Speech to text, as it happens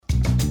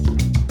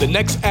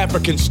next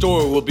African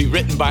story will be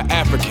written by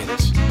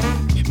Africans.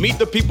 Meet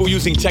the people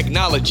using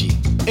technology,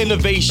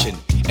 innovation,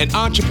 and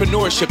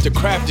entrepreneurship to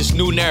craft this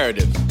new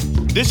narrative.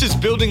 This is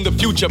Building the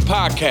Future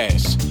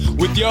podcast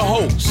with your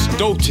host,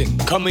 Dalton,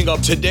 coming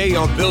up today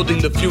on Building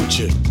the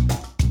Future.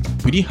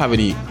 We didn't have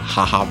any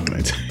haha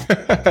moment.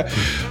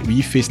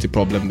 We faced a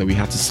problem that we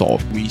had to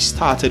solve. We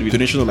started with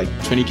donations of like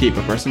 20K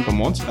per person per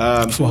month.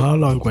 For how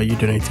long were you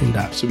donating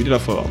that? So we did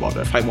that for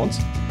about 5 months.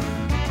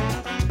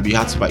 We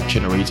had to buy a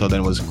generator,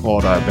 then it was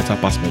called Better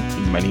Passment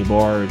in my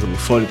neighborhood. We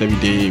followed it every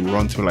day. We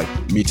run through like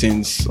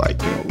meetings, like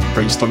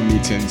brainstorm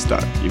meetings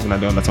that even I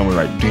don't understand what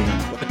we're doing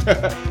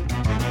that.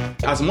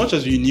 As much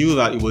as we knew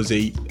that it was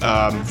a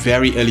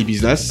very early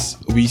business,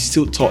 we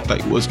still thought that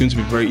it was going to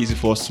be very easy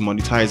for us to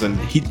monetize and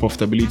hit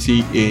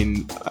profitability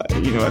in,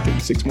 I think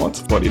 6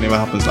 months. But it never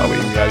happens that way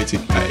in reality.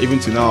 Even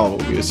to now,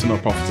 we're still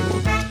not profitable.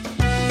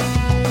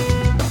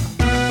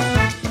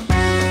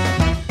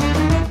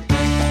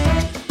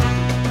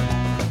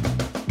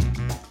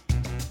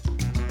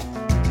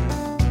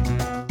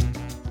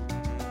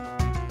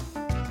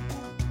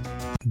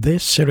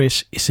 This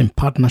series is in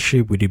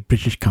partnership with the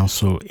British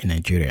Council in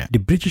Nigeria. The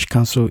British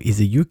Council is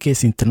the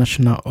UK's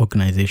international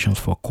organization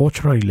for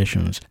cultural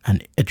relations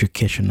and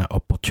educational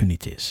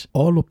opportunities.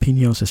 All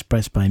opinions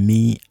expressed by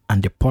me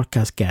and the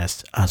podcast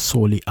guests are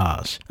solely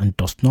ours and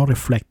does not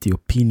reflect the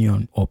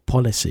opinion or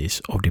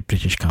policies of the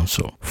British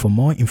Council. For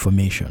more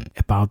information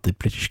about the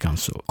British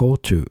Council, go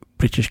to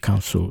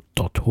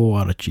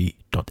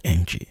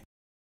britishcouncil.org.ng.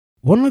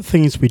 One of the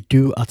things we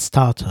do at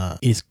Starter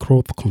is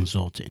growth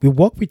consulting. We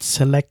work with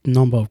select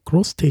number of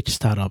growth stage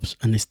startups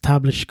and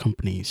established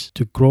companies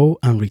to grow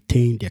and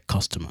retain their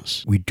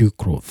customers. We do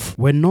growth.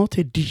 We're not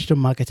a digital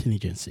marketing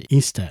agency.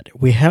 Instead,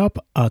 we help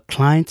our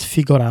clients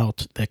figure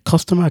out their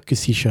customer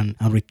acquisition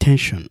and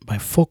retention by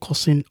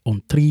focusing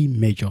on 3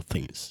 major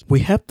things. We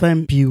help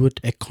them build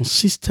a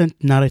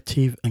consistent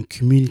narrative and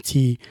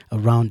community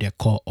around their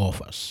core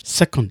offers.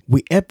 Second,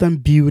 we help them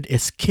build a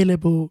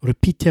scalable,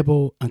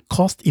 repeatable, and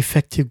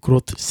cost-effective growth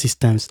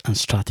systems and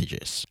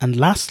strategies. And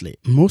lastly,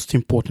 most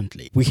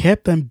importantly, we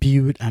help them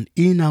build an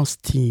in-house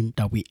team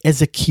that will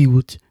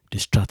execute the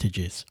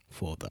strategies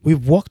for them.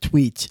 We've worked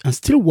with and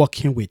still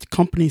working with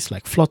companies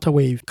like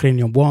Flutterwave,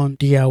 Cranium One,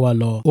 DIY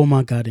Law,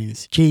 Oma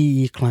Gardens,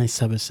 JEE Client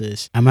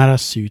Services, Amara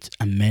Suits,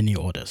 and many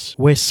others.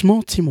 We're a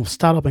small team of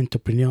startup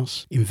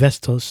entrepreneurs,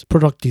 investors,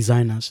 product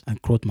designers,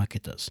 and growth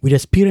marketers with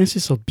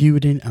experiences of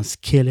building and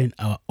scaling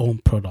our own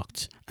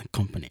products and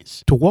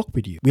companies. To work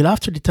with you, we'll have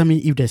to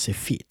determine if there's a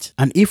fit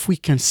and if we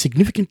can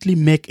significantly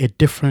make a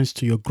difference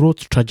to your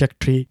growth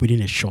trajectory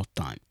within a short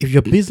time. If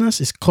your business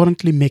is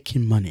currently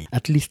making money,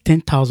 at least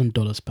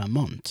 $10,000 per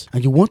month,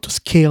 and you want to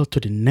scale to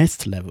the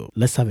next level,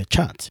 let's have a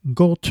chat.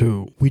 Go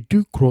to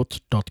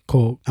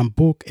wedogrowth.co and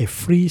book a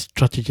free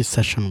strategy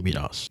session with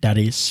us. That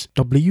is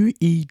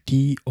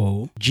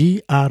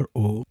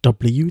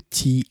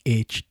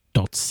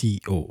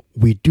wedogrowth.co,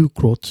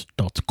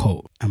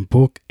 wedogrowth.co, and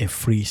book a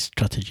free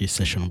strategy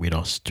session with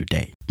us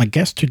today. My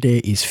guest today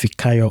is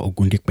Fikayo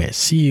Ogundipe,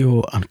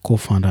 CEO and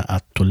co-founder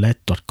at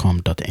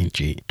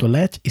ToLet.com.ng.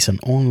 ToLet is an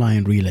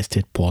online real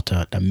estate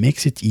portal that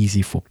makes it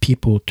easy for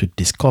people to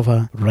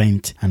discover,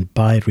 rent, and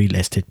buy real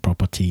estate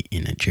property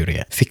in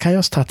Nigeria.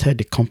 Fikayo started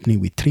the company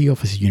with 3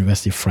 of his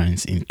university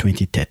friends in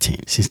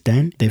 2013. Since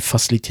then, they've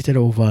facilitated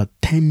over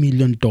 $10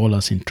 million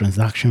in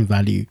transaction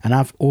value and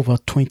have over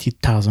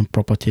 20,000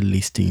 property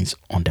listings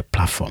on the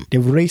platform.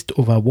 They've raised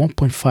over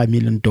 $1.5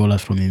 million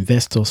from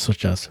investors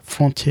such as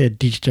Frontier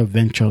Digital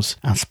Ventures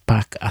and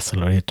Spark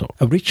Accelerator.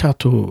 I reached out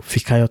to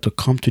Fikayo to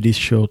come to this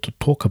show to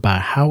talk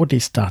about how they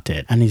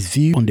started and his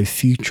view on the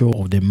future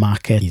of the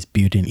market he's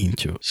building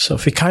into. So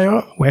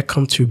Fikayo,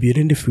 welcome to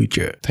Building the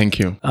Future. Thank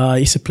you.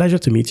 It's a pleasure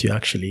to meet you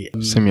actually.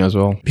 Same here as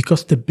well.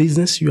 Because the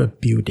business you are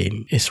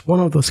building is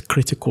one of those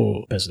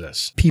critical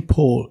business.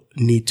 People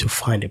need to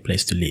find a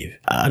place to live.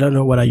 I don't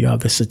know whether you have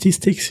the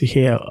statistics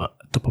here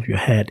top of your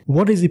head.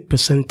 What is the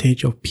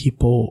percentage of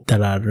people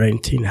that are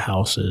renting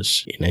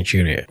houses in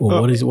Nigeria?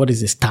 Or what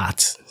is the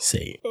stats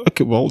say?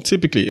 Okay, well,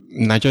 typically,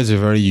 Nigeria is a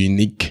very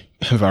unique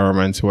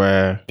environment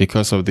where,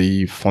 because of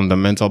the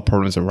fundamental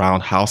problems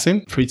around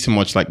housing, pretty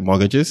much like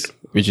mortgages,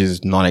 which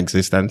is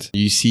non-existent.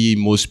 You see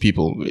most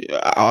people,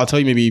 I'll tell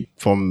you maybe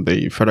from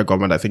the federal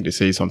government, I think they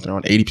say something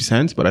around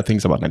 80%, but I think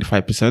it's about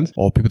 95%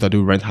 of people that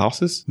do rent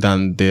houses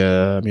than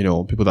the,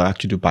 people that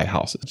actually do buy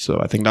houses.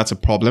 So I think that's a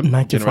problem.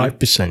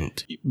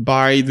 95%.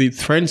 By the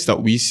trends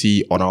that we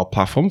see on our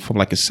platform from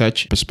like a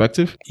search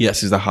perspective,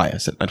 yes, it's the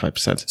highest at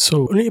 95%.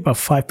 So only about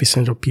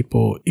 5% of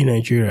people in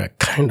Nigeria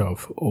kind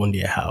of own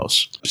their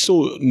house.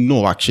 So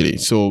no, actually.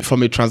 So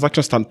from a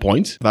transaction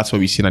standpoint, that's why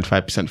we see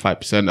 95%,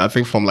 5%. I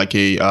think from like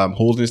a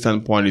holding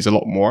standpoint is a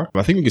lot more.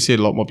 I think we can say a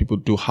lot more people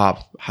do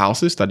have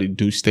houses that they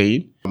do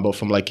stay in. But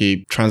from like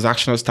a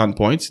transactional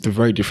standpoint, it's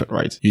very different,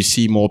 right? You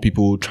see more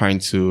people trying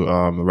to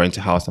rent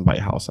a house than buy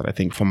a house. And I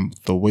think from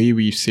the way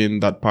we've seen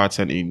that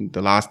pattern in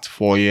the last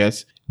 4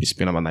 years, it's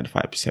been about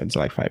 95%,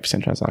 like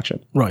 5%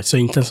 transaction. Right. So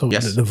in terms of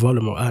Yes. the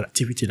volume of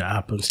activity that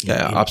happens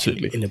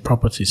Absolutely. in the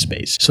property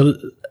space. So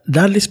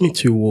that leads me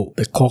to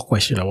the core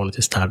question I wanted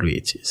to start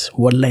with is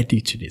what led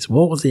you to this?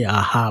 What was the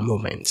aha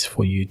moment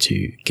for you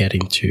to get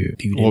into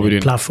building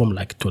a platform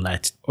like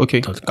ToLet?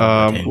 Okay.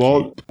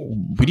 Well,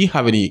 we didn't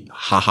have any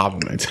haha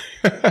moment.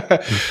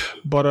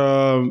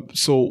 But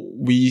so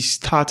we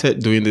started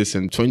doing this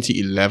in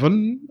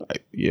 2011.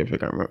 If I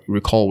can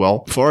recall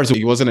well. For us,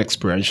 it wasn't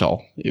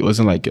experiential. It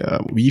wasn't like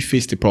we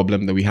faced a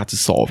problem that we had to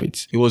solve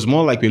it. It was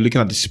more like we're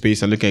looking at the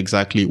space and looking at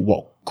exactly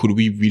what could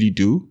we really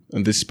do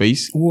in this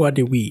space. Who are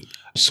the we?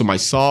 So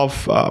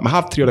myself, I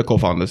have 3 other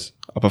co-founders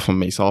apart from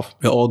myself.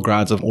 We're all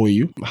grads of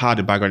OU. I had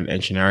a background in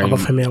engineering.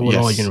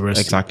 Yes,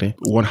 university. Exactly.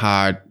 One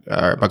had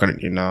a background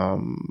in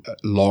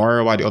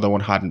law, while the other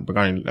one had a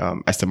background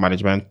in estate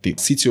management. The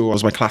CTO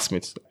was my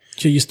classmate.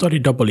 So you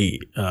studied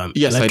doubly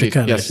yes,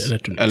 electrical I did. Yes,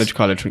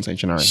 electrical electronics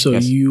engineering. So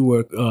yes. you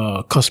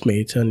were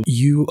classmates, and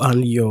you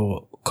and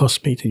your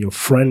classmate and your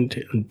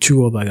friend and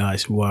 2 other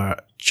guys were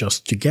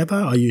just together?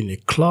 Are you in a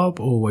club,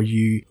 or were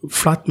you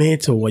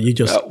flatmates, or were you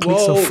just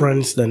cliques of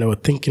friends that were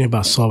thinking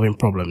about solving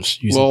problems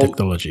using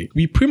technology?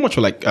 We pretty much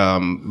were like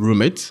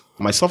roommates.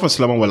 Myself and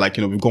Suleiman were like,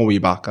 we've gone way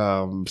back.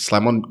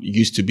 Suleiman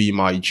used to be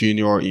my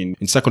junior in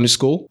secondary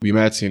school. We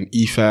met in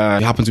IFE.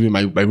 He happened to be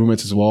my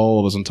roommate as well.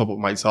 I was on top of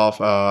myself.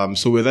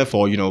 So we were there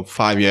for,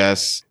 5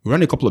 years. We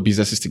ran a couple of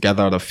businesses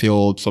together at the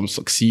field. Some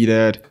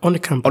succeeded. On the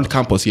campus? On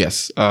campus,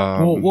 yes.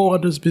 What were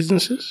those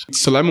businesses?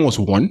 Suleiman was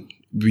one.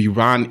 We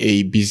ran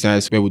a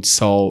business where we'd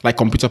sell like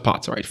computer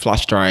parts, right?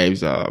 Flash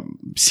drives,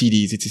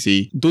 CDs,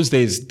 etc. Those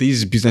days,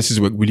 these businesses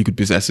were really good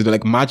businesses. They're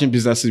like margin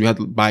businesses. We had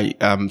to buy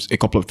a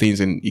couple of things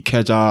in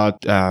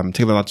Ikeja,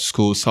 take them out to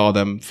school, sell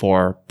them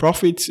for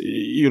profit.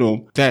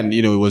 Then,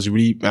 it was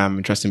really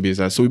interesting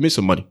business. So we made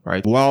some money,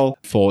 right? Well,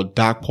 for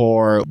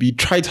Darkpore, we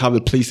tried to have a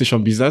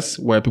PlayStation business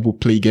where people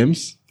play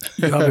games.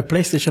 You have a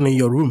PlayStation in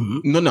your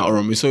room? No, not a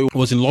room. So it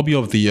was in lobby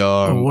of the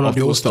one of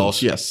the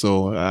hostels. Yes.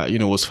 So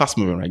it was fast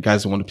moving, right?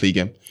 Guys want to play a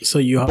game. So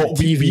you have a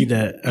TV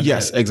there.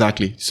 Yes,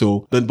 exactly.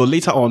 So but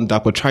later on,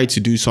 Darkpore tried to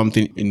do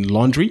something in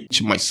laundry.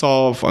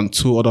 Myself and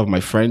 2 other of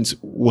my friends,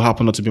 who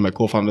happened not to be my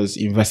co-founders,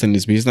 invested in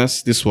this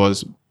business. This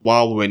was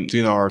while we were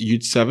doing our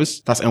youth service.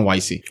 That's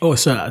NYC. Oh,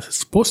 so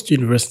post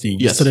university,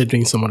 you started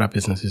doing some other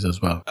businesses as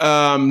well?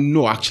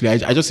 No, actually,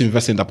 I just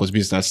invested in Darkpore's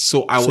business.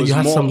 So you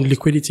had some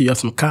liquidity, you had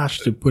some cash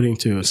to put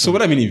into. So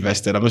what I mean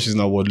invested, I'm not using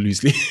that word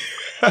loosely.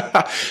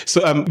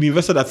 So we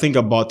invested, I think,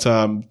 about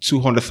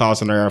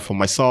 200,000 naira for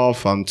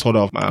myself and sort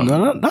of.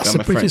 That's a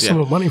pretty sum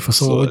of money for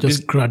someone who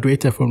just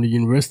graduated from the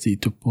university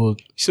to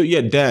put. So so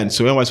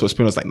NYC was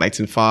paying us like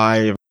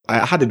 19.5.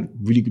 I had a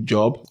really good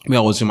job when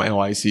I was in my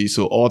NYC.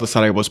 So all the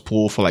salary was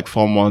pulled for like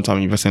 4 months.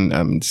 I'm investing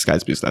in this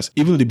guy's business.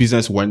 Even the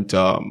business went,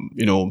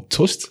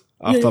 toast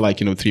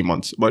after 3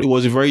 months. But it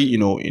was a very,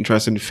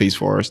 interesting phase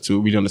for us to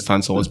really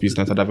understand someone's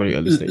business at that very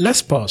early stage.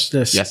 Let's pause.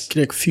 Let's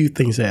get a few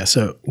things there.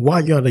 So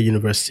while you're at the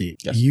university,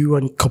 you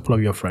and a couple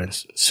of your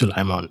friends,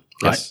 Suleiman,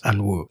 right?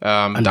 And Wu.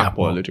 And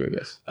Darkpore, literally,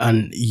 yes.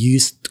 And you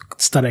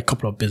started a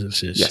couple of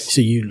businesses. Yes.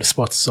 So you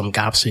spot some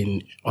gaps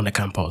on the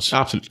campus.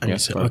 Absolutely. And you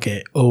said,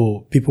 okay,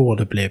 people want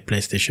to play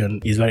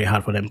PlayStation. It's very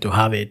hard for them to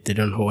have it. They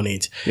don't own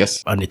it.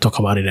 Yes. And they talk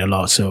about it a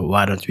lot. So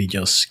why don't we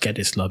just get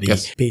this lobby,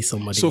 pay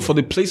somebody? So for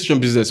the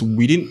PlayStation business,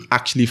 we didn't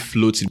actually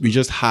float it. We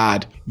just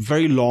had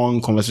very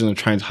long conversations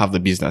trying to have the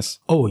business.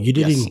 Oh, you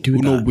didn't do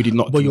that? No, we did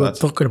not. But you were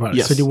talking about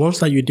it. So the ones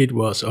that you did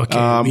was,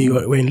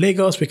 we're in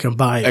Lagos, we can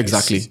buy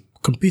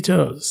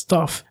computer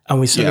stuff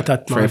and we sell it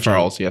at margin.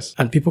 Referrals, yes.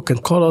 And people can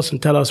call us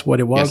and tell us what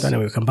they want and then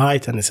we can buy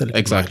it and they sell it.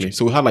 Exactly.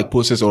 So we had like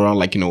posters around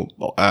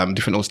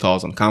different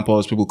hostels on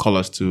campus. People call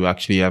us to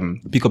actually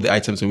pick up the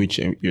items in which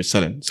you're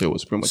selling. So it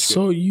was pretty much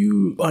So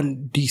you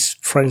and these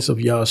friends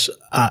of yours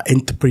are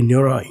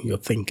entrepreneurial in your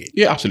thinking?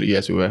 Yeah, absolutely.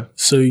 Yes, we were.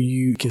 So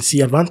you can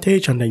see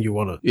advantage and then you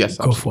want to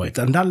go for it.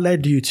 And that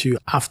led you to,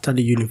 after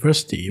the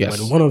university,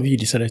 when one of you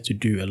decided to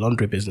do a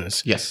laundry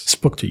business,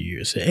 spoke to you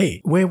and said,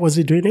 hey, where was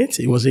he doing it?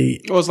 It was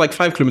like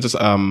 5 kilometers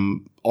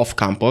off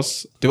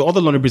campus. There were other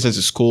laundry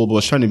businesses at school, but I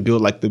was trying to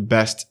build like the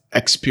best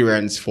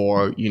experience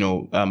for,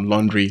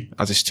 laundry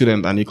as a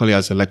student and equally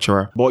as a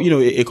lecturer. But,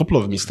 a couple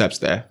of missteps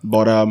there.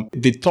 But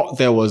the thought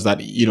there was that,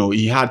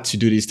 he had to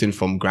do this thing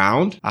from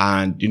ground.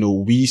 And,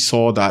 we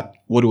saw that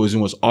what he was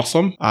doing was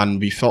awesome. And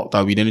we felt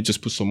that we needed to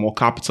just put some more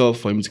capital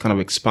for him to kind of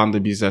expand the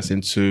business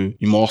into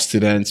more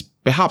students,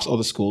 perhaps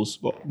other schools,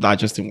 but that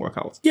just didn't work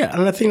out. Yeah,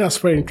 and I think that's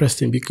very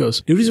interesting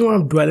because the reason why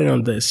I'm dwelling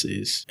on this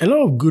is a lot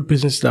of good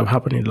businesses that have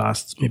happened in the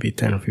last maybe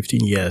 10 or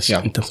 15 years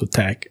in terms of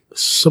tech.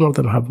 Some of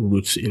them have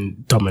roots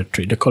in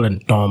dormitory. They call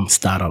it dorm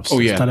startups. Oh,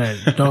 yeah. Started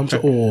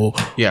dorms or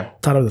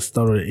started the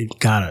story in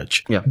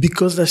garage. Yeah.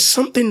 Because there's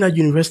something that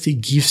university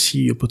gives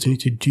you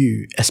opportunity to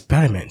do,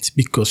 experiment.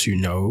 Because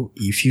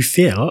if you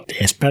fail,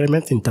 the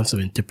experiment in terms of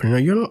entrepreneur,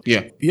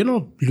 you're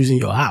not losing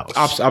your house.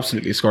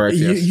 Absolutely, it's correct.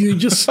 You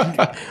just,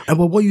 but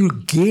what you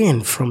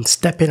gain from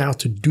stepping out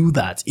to do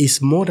that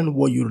is more than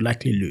what you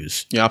likely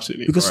lose. Yeah,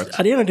 absolutely. Because correct.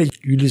 at the end of the day,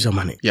 you lose your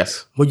money.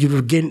 Yes. But you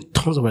will gain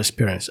tons of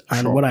experience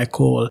and what I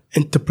call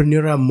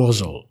entrepreneurial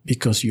muscle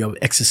because you have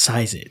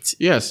exercised it.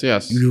 Yes.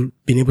 You've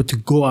been able to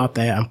go out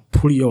there and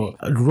pull your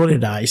roll the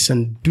dice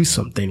and do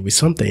something with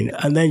something,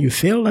 and then you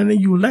fail and then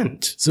you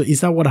learned. So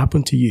is that what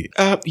happened to you?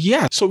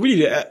 Yeah. So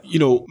really,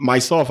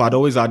 myself, I'd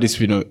always had this,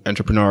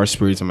 entrepreneurial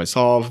spirit in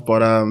myself,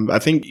 but I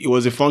think it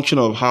was a function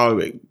of how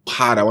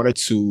hard I wanted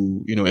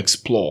to,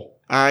 explore.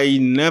 I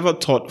never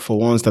thought for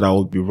once that I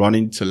would be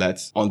running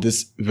ToLet on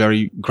this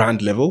very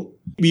grand level.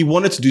 We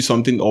wanted to do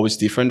something always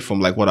different from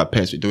like what our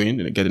parents were doing,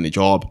 getting a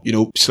job.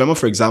 Sulaiman,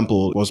 for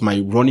example, was my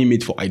running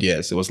mate for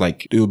ideas. It was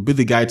like, they would be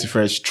the guy to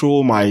first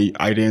throw my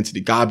idea into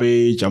the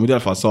garbage, and we did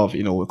that for ourselves,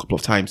 a couple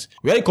of times.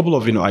 We had a couple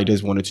of,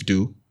 ideas we wanted to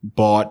do,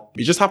 but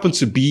it just happened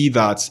to be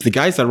that the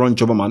guys that run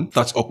Jobberman,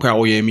 that's Okpa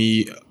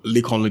Oyemi,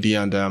 Lekon Ludi,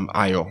 and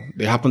Ayo,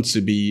 they happened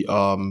to be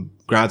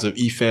grads of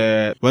Ife.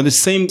 We're on the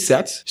same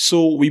set.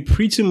 So we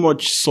pretty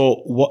much saw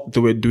what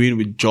they were doing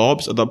with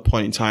jobs at that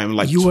point in time.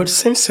 Like you were the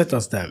same set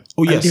as them.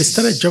 Oh, yes. And they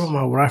started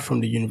Jobberman right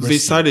from the university. They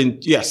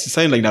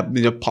started like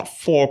that, part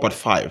 4, part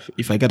 5,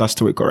 if I get that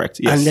story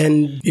correct. Yes. And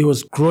then it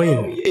was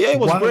growing. Yeah, it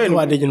was growing.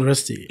 At the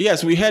university.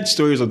 Yes, we heard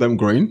stories of them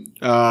growing.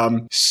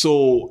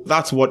 So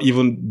that's what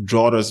even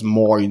drew us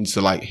more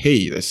into like,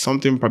 hey, there's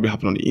something probably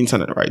happening on the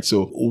internet, right?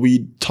 So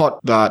we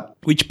thought that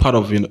which part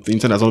of the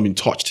internet has not been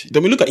touched.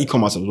 Then we look at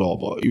e-commerce as well,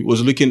 but it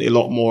was looking a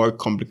lot more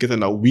complicated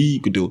than we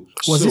could do.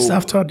 Was this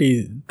after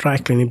the dry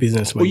cleaning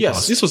business? Oh,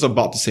 yes. This was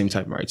about the same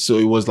time, right? So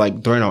it was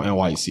like during our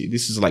NYC.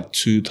 This is like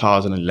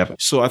 2011.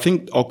 So I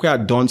think Okwe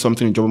had done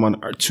something in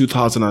Jobberman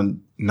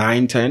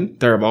 2009, 10,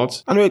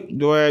 thereabouts. And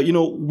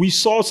we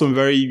saw some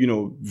very,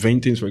 vain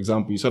things, for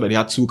example. You saw that they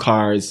had 2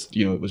 cars,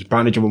 it was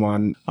branded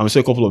Jobberman. And we saw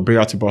a couple of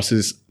Brigati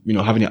buses,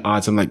 having their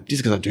ads. I'm like,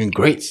 these guys are doing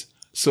great.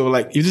 So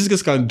like, if these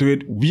guys can do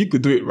it, we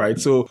could do it, right?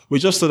 So we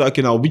just thought,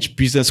 okay, now which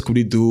business could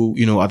we do,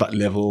 at that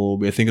level?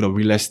 We're thinking of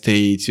real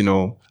estate,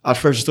 At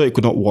first, we thought it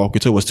could not work. We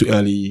thought it was too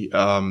early.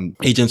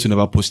 Agents would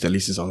never post their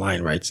leases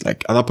online, right?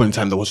 Like at that point in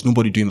time, there was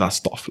nobody doing that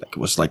stuff. It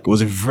was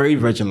a very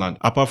virgin land.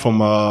 Apart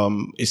from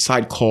a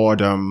site called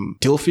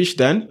Dillfish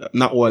then,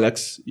 not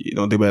OLX.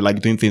 They were like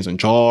doing things on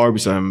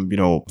jobs,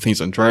 things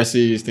on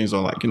dresses, things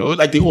on like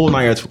the whole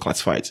 9 yards for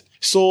classifieds.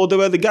 So there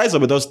were the guys that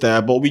were just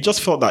there, but we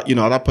just felt that,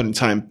 at that point in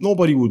time,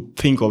 nobody would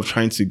think of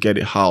trying to get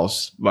a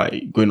house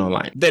by going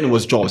online. Then it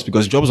was jobs,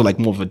 because jobs are like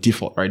more of a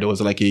default, right? There was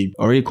like a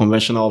already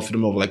conventional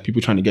freedom of like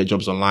people trying to get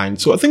jobs online.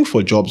 So I think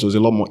for jobs, it was a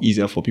lot more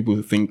easier for people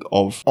to think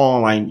of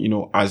online,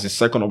 as a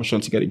second option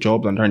to get a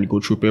job than trying to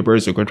go through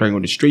papers or trying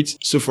on the streets.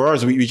 So for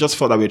us, we just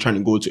felt that we were trying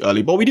to go too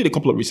early, but we did a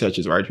couple of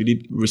researches, right? We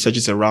did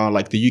researches around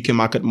like the UK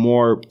market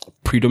more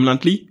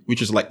predominantly,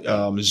 which is like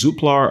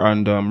Zoopla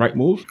and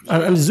Rightmove.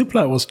 And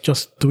Zoopla was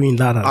just doing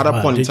that at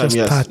that point in time,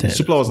 yes.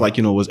 Zoopla was like,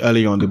 was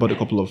early on. They bought a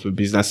couple of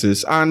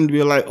businesses, and we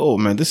were like, oh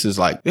man, this is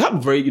like, they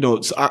have very,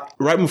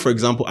 Rightmove, for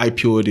example,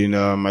 IPO'd in,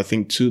 I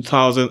think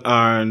 2000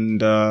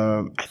 and,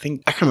 I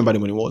can't remember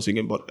when it was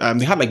again, but,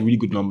 they had like really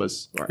good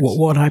numbers. Right?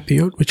 What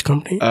IPO'd? Which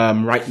company?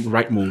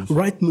 Rightmove.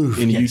 Rightmove.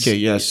 In the UK,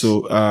 yes.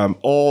 So,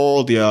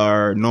 all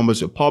their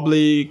numbers were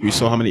public. We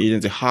saw how many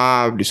agents they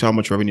have. We saw how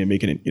much revenue they're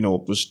making. It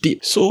was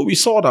deep. So we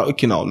saw that,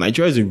 okay, now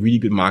Nigeria is a really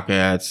good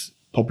market.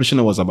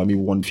 Population was about maybe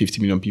 150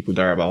 million people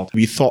thereabout.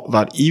 We thought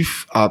that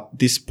if at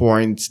this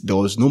point there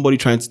was nobody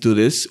trying to do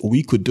this,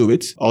 we could do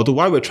it. Although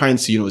while we're trying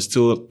to,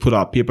 still put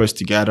our papers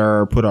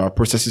together, put our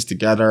processes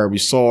together, we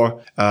saw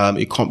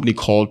a company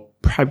called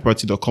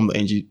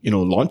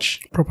privateproperty.com.ng, launch.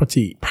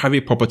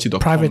 Privateproperty.com.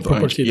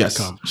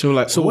 Privateproperty.com.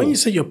 Yes. So when you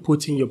say you're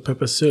putting your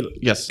papers,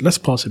 yes. Let's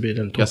pause a bit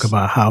and talk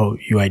about how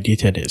you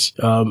ideated this.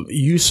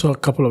 You saw a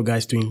couple of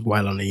guys doing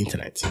well on the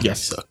internet.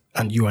 Yes.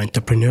 And you are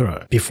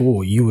entrepreneur.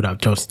 Before, you would have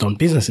just done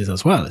businesses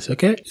as well. It's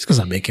okay. It's because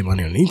I'm making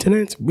money on the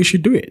internet. We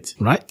should do it,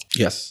 right?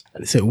 Yes.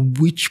 And so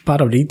which part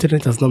of the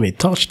internet has not been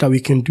touched that we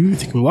can do, we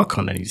can work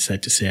on? And you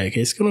decide to say,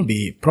 okay, it's going to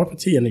be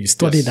property. And then you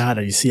study that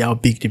and you see how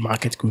big the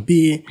market could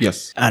be.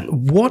 Yes.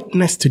 And what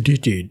next to do,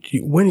 dude?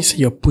 When you say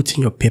you're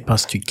putting your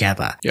papers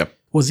together. Yep.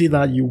 Was it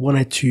that you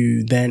wanted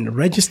to then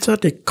register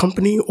the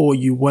company, or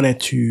you wanted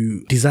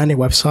to design a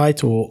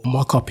website or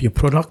mock up your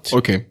product?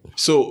 Okay.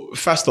 So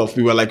first off,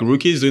 we were like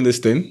rookies doing this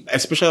thing,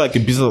 especially like a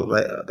business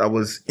that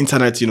was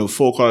internet,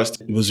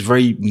 focused. It was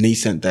very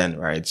nascent then,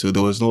 right? So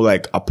there was no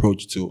like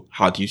approach to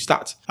how do you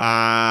start.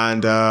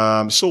 And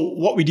so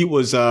what we did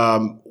was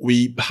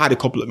we had a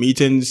couple of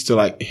meetings to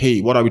like,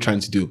 hey, what are we trying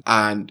to do?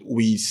 And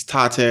we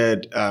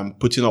started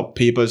putting up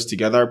papers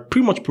together,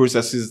 pretty much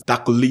processes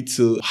that could lead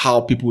to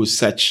how people would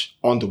search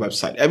on the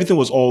website. Everything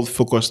was all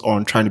focused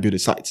on trying to build a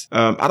site.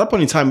 At that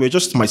point in time, we were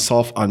just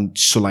myself and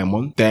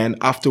Sulaiman. Then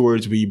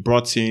afterwards, we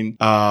brought in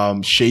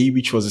Shay,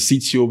 which was a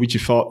CTO, which we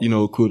felt,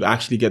 could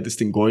actually get this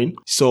thing going.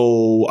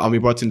 So we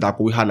brought in that,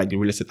 but we had like the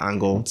real estate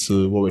angle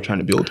to what we're trying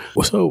to build.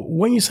 So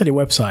when you said a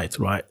website,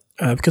 right?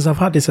 Because I've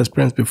had this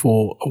experience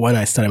before when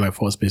I started my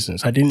first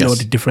business. I didn't know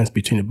the difference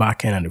between the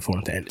back end and the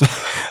front end.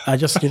 I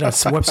just knew that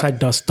website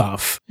does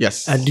stuff.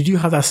 Yes. And did you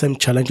have that same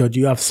challenge, or do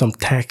you have some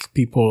tech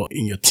people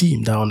in your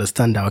team that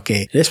understand that,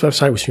 okay, this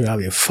website, we should have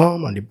a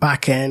form on the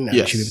back end, and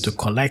we should be able to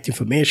collect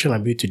information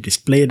and be able to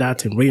display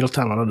that in real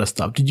time and other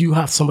stuff? Did you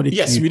have somebody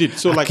we did.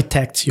 So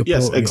architect your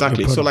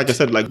exactly. your So like I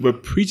said, like we're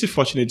pretty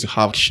fortunate to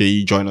have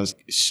Shay join us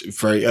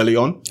very early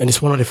on. And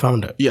it's one of the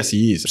founders. Yes,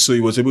 he is. So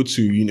he was able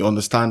to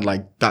understand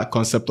like that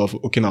concept of,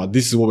 okay, now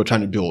this is what we're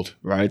trying to build,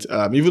 right?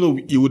 Even though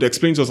he would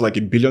explain to us like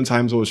a billion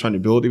times what we're trying to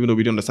build, even though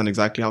we didn't understand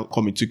exactly how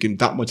come it took him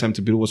that much time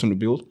to build what we're trying to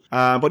build.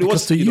 But it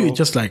was to you,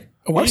 just like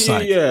a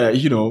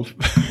website.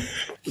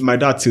 My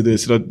dad to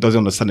this doesn't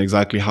understand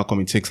exactly how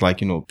come it takes like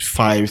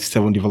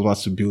 5-7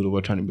 developers to build what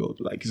we're trying to build.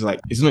 Like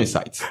it's not a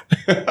site.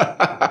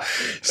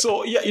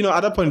 So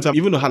at that point in time,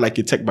 even though I had like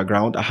a tech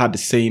background, I had the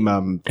same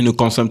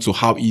concept to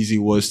how easy it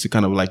was to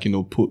kind of like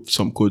put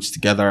some codes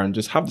together and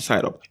just have the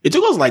site up. It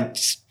took us like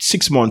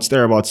 6 months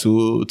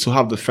thereout to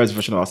have the first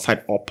version of our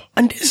site up.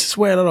 And this is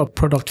where a lot of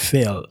product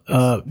fail,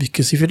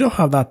 because if you don't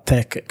have that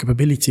tech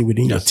capability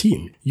within your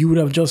team, you would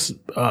have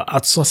just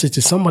outsourced it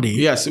to somebody.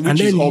 Yes,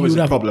 which is always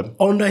a problem.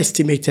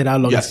 Underestimated how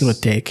long it's going to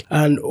take,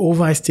 and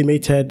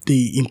overestimated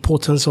the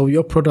importance of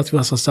your product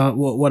versus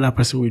what that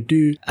person will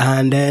do.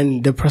 And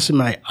then the person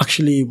might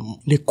actually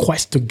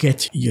request to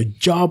get your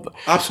job.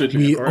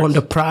 Absolutely. On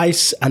the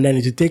price, and then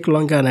it will take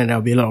longer, and then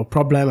there'll be a lot of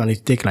problem, and it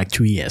will take like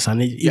 2 years.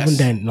 And even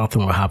then,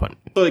 nothing will happen.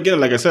 So again,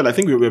 like I said, I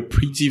think we were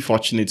pretty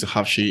fortunate to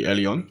have Shay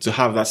early on, to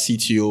have that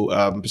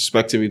CTO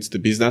perspective into the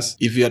business.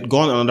 If you had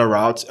gone another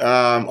route,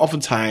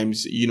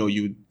 oftentimes,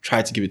 you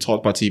try to give a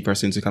third party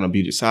person to kind of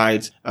build your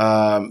site.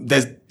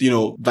 There's,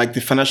 like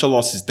the financial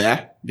loss is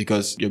there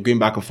because you're going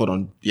back and forth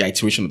on the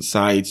iteration of the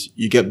site.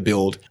 You get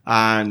billed,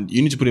 and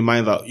you need to put in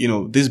mind that,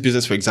 this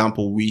business, for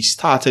example, we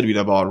started with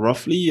about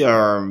roughly,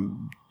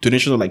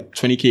 donation of like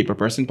 20K per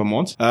person per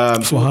month.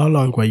 For how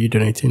long were you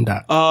donating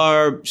that?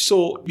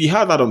 So we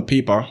had that on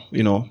paper,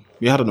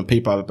 we had it on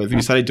paper, but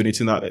we started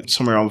donating that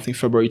somewhere around, I think,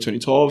 February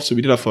 2012. So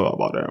we did that for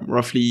about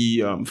roughly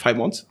 5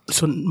 months.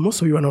 So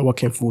most of you are not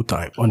working full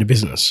time on the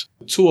business?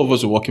 2 of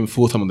us were working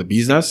full time on the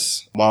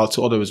business, while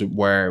 2 others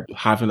were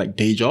having like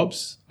day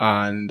jobs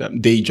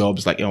and day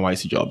jobs like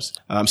NYC jobs.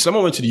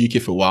 Someone went to the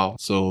UK for a while,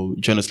 so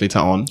joined us later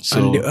on.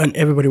 So and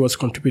everybody was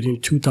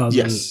contributing 2,000.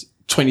 Yes.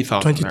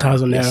 20,000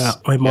 naira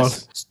a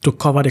month to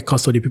cover the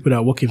cost of the people that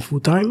are working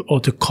full time, or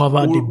to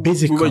cover the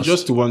basic cost? We were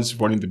just the ones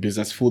running the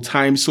business full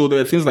time. So there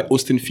were things like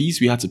hosting fees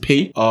we had to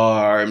pay,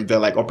 they're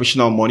like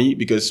operational money,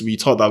 because we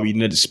thought that we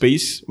needed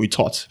space.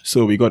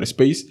 So we got a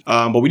space.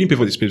 But we didn't pay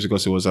for the space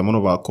because it was one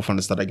of our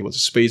co-founders that gave us a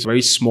space,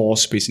 very small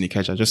space in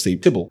Ikeja, just a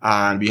table.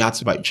 And we had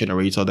to buy a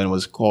generator. Then it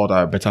was called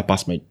a Better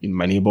Passmate in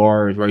my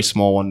neighbor, a very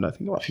small one, I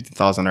think about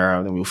 50,000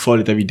 naira. Then we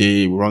flood it every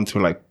day. We run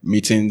through like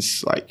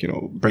meetings, like,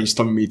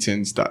 brainstorming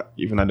meetings that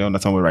even I don't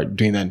understand what we're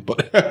doing then,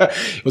 but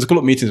it was a couple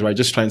of meetings, right?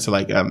 Just trying to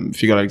like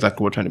figure out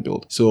exactly what we're trying to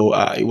build. So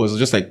it was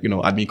just like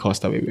admin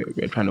cost that we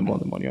were trying to burn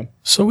the money on.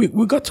 So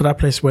we got to that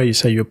place where you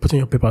say you're putting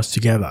your papers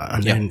together,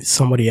 and then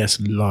somebody else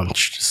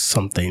launched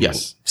something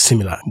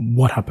similar.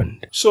 What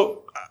happened? So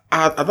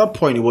at that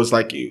point, it was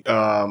like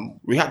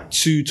we had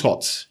 2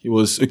 thoughts. It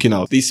was, okay,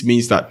 now this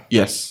means that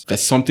yes,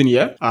 there's something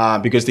here,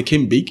 because they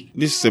came big.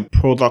 This is a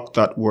product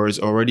that was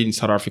already in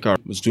South Africa,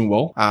 was doing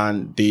well,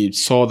 and they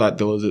saw that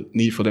there was a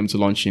need for them to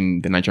launch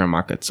in the Nigerian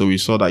market. So we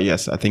saw that,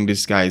 yes, I think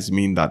these guys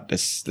mean that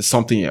there's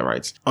something here,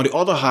 right? On the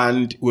other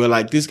hand, we're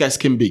like, these guys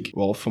came big.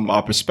 Well, from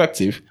our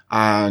perspective,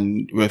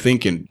 and we're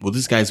thinking, will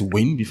these guys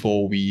win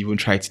before we even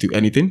try to do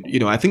anything?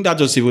 I think that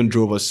just even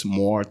drove us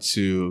more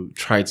to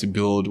try to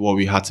build what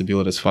we had to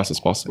build as fast as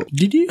possible.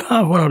 Did you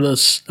have one of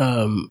those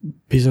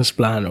business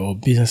plan or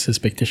business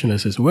expectation that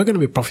says we're going to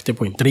be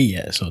profitable in 3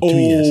 years or 2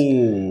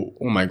 years?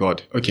 Oh my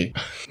God. Okay.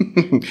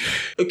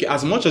 Okay.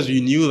 As much as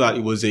we knew that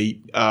it was a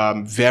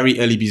very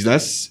early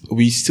business,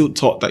 we still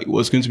thought that it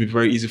was going to be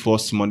very easy for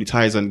us to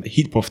monetize and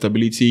hit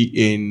profitability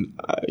in,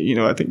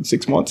 I think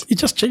 6 months. You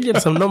just changing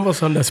some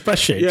numbers on the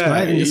spreadsheet,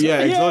 right?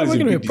 It's always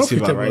a big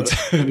deceiver, right?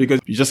 Because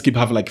you just keep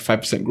having like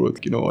 5% growth,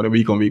 on a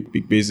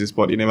week-on-week basis,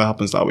 but it never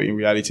happens that way in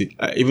reality.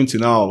 Even to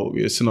now,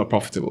 we're still not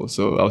profitable.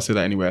 So I'll say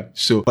that anywhere.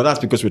 So, but that's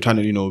because we're trying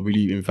to,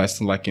 really invest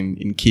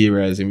in key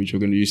areas in which we're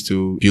going to use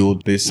to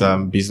build this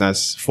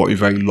business for a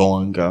very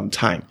long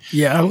time.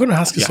 Yeah, I'm going to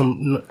ask you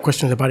some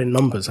questions about the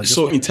numbers.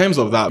 So in terms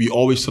of that, we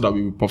always thought that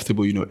we were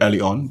profitable,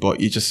 early on, but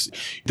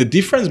the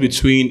difference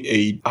between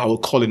I will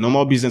call it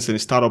normal business and a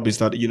startup is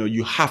that,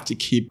 you have to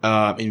keep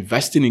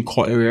investing in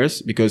core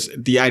areas, because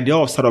the idea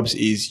of startups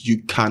is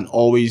you can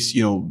always,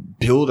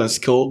 build and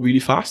scale really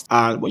fast.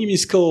 And when you mean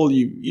scale,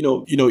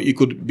 it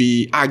could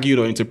be argued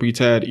or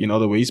interpreted in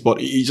other ways, but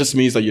it just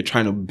means that you're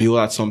trying to build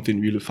out something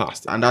really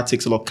fast. And that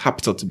takes a lot of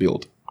capital to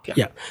build.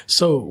 Yeah.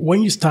 So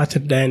when you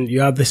started, then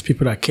you have these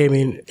people that came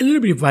in, a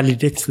little bit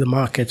validates the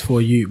market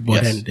for you,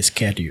 but then they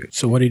scared you.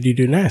 So what did you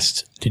do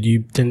next? Did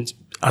you then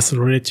as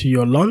related to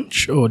your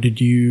launch, or did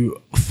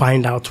you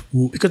find out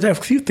who? Because there are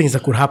a few things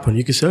that could happen.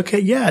 You could say, okay,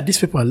 yeah, these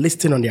people are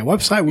listing on their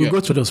website. We'll go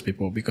to those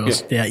people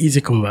because they are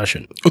easy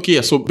conversion. Okay,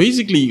 yeah. So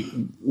basically,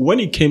 when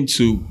it came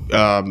to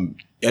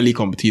early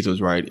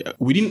competitors, right?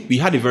 We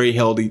had a very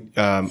healthy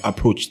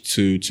approach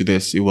to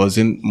this. It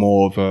wasn't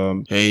more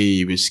of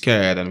hey, we're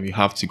scared and we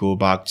have to go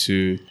back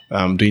to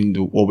doing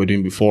what we're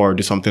doing before,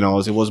 do something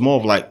else. It was more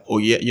of like, oh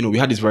yeah, we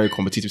had this very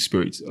competitive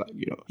spirit. Like,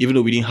 even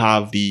though we didn't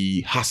have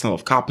the hassle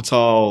of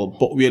capital,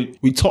 but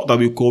we thought that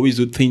we could always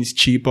do things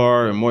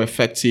cheaper and more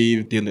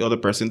effective than the other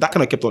person. That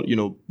kind of kept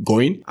on,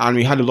 going, and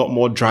we had a lot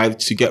more drive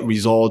to get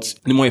results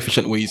in more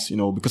efficient ways,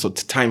 because of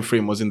the time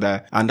frame wasn't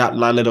there, and that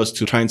led us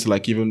to trying to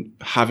like even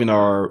having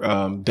our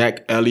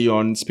deck early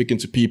on, speaking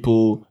to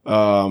people.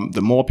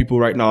 The more people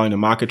right now in the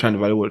market trying to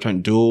value what we're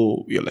trying to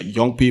do. We're like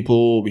young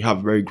people. We have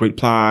a very great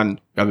plan.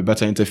 We have a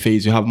better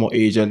interface. We have more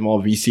agents,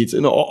 more VCs.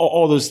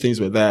 All those things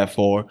were there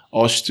for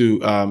us to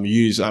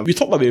use. We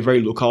thought that we were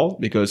very local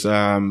because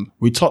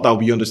we thought that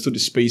we understood the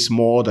space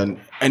more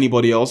than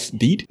anybody else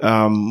did.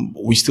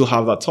 We still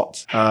have that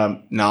thought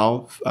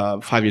now,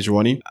 5 years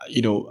running.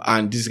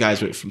 And these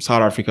guys were from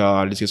South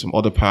Africa, these guys from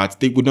other parts.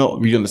 They would not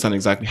really understand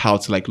exactly how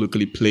to like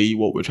locally play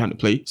what we're trying to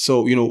play.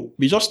 So,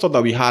 we just thought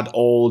that we had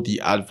all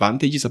the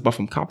advantages apart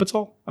from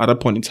capital at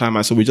that point in time.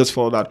 And so we just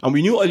followed that. And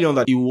we knew early on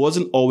that it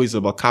wasn't always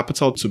about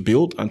capital to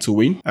build and to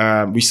win.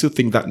 We still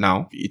think that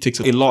now. It takes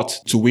a lot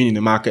to win in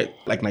a market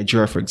like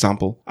Nigeria, for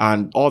example.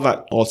 And all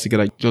that all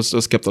together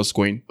just kept us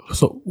going.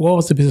 So what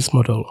was the business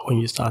model when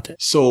you started?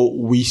 So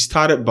we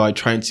started by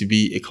trying to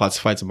be a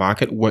classified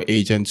market where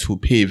agents who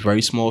pay a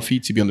very small fee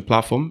to be on the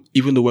platform,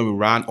 even though when we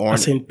ran on...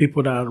 As in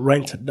people that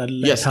rent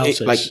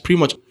houses? Like pretty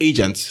much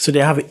agents. So they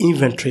have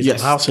inventories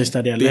of houses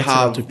that they are letting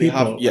out to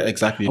people? Yeah,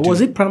 exactly.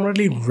 Was it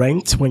primarily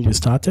rent when you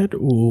started,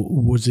 or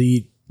was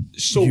it...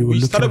 So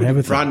we started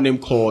with a brand name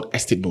called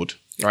Estate Node,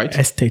 right?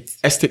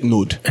 Estate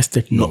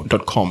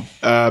Node.com.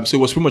 So it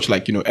was pretty much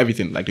like,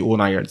 everything, like the whole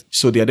 9 years.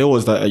 So the idea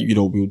was that, we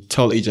would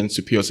tell agents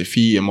to pay us a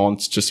fee a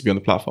month just to be on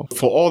the platform.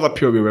 For all that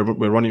period, we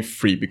were running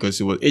free because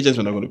agents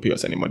were not going to pay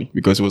us any money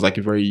because it was like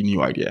a very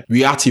new idea.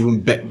 We had to even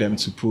beg them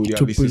to put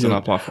their business on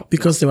our platform.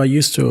 Because they were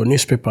used to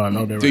newspaper and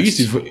all the rest. They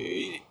used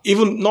to...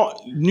 Even not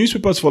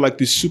newspapers for like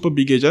the super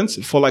big agents,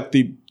 for like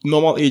the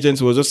normal agents,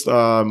 it was just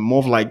more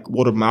of like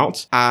word of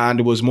mouth.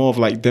 And it was more of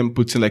like them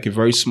putting like a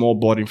very small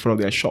board in front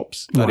of their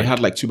shops. Right. They had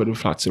like 2-bedroom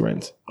flats to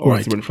rent. Or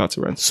 3-bedroom flats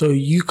to rent. So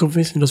you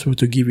convincing those people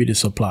to give you the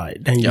supply.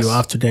 Then you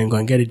have to then go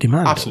and get the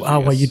demand. Absolutely,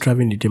 how are you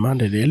driving the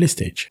demand at the early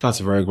stage?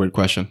 That's a very great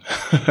question.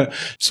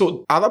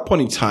 So at that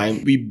point in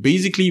time, we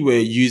basically were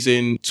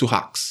using 2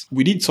 hacks.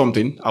 We did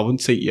something, I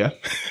wouldn't say yeah.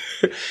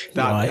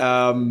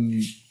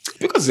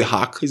 Because it's a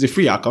hack, it's a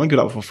free hack. I won't give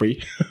that for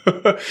free.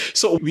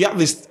 So we have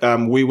this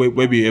way where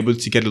we're able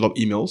to get a lot of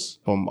emails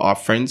from our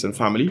friends and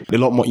family, a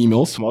lot more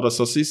emails from other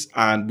sources,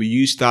 and we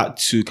use that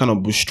to kind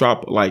of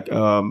bootstrap like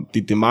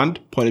the demand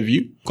point of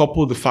view.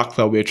 Couple the fact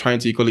that we're trying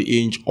to equally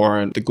inch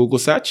on the Google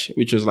search,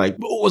 which was like, it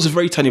was a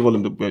very tiny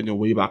volume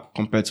way back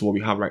compared to what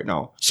we have right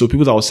now. So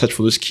people that will search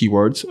for those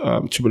keywords,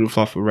 2-bedroom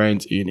flat for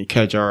rent in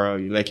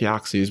Ikeja, Lekki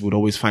Axis, would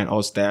always find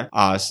us there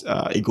as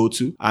a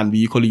go-to. And we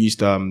equally used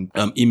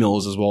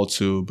emails as well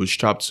to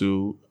bootstrap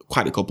to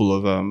quite a couple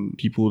of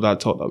people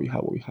that thought that we had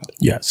what we had.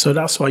 Yeah, so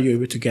that's why you're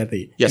able to get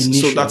the initial.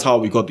 So that's how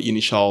we got the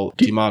initial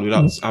demand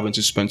without having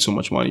to spend so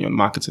much money on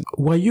marketing.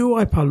 Were you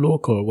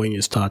hyper-local when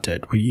you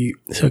started? Were you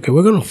say, okay,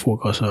 we're going to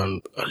focus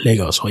on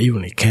Lagos or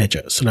even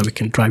Ikeja so that we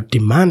can drive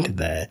demand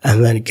there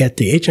and then get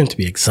the agent to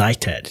be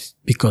excited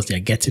because they're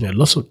getting a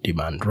lot of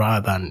demand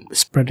rather than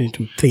spreading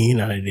too thin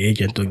and the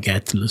agent don't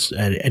get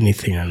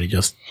anything and they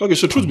just... Okay,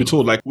 so truth be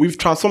told, like we've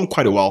transformed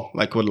quite a while,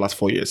 like over the last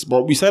 4 years,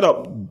 but we set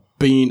up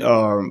being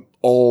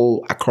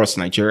all across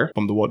Nigeria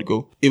from the word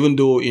go, even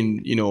though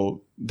in,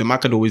 the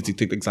market always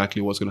dictates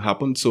exactly what's going to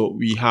happen. So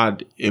we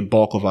had a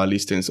bulk of our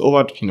listings,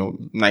 over,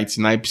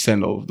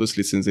 99% of those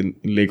listings in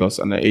Lagos,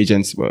 and the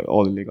agents were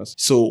all in Lagos.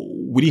 So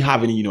we didn't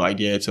have any,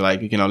 idea to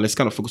like, let's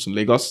kind of focus on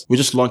Lagos. We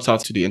just launched out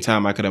to the entire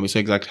market and we saw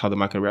exactly how the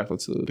market reacted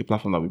to the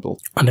platform that we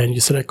built. And then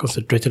you started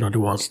concentrating on the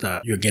ones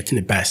that you're getting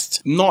the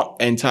best. Not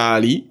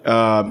entirely.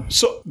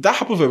 So that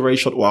happened for a very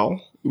short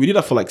while. We did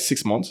that for like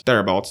 6 months,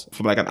 thereabouts,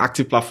 from like an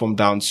active platform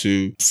down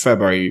to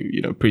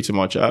February, pretty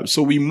much.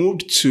 So we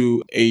moved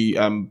to a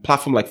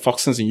platform like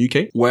Foxtons in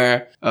UK,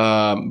 where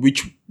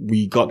which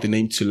we got the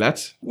name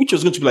ToLet, which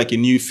was going to be like a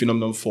new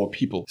phenomenon for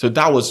people. So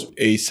that was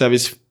a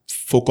service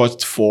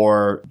focused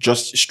for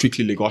just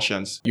strictly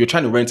Lagosians. You're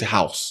trying to rent a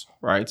house,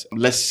 right?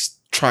 Let's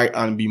try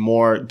and be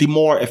the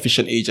more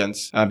efficient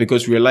agents,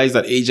 because we realized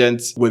that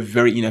agents were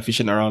very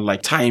inefficient around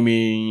like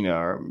timing,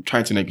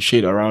 trying to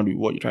negotiate around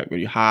what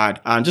you had,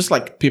 and just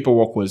like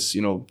paperwork was,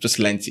 just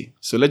lengthy.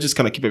 So let's just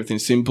kind of keep everything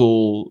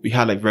simple. We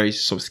had like very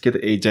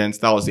sophisticated agents.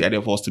 That was the idea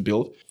for us to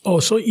build. Oh,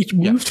 so it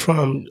moved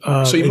from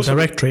a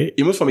directory.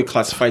 It moved from a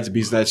classified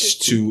business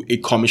to a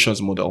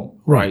commissions model,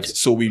 right?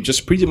 So we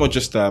just pretty much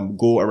just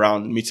go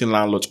around meeting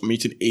landlords,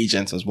 meeting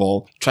agents as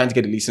well, trying to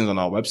get the listings on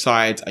our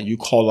website. And you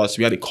call us.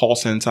 We had a call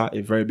center, a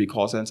a very big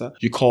call center.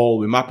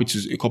 we map it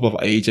to a couple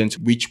of agents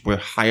which were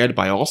hired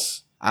by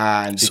us.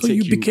 And so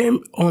you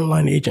became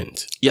online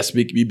agents? Yes,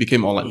 we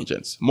became online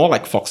agents. More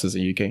like Foxes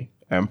in UK.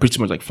 Pretty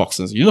much like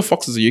Foxes. You know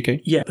Foxes in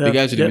UK? Yeah. The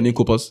guys with the Mini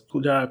Coopers?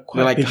 They're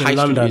quite big in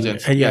London.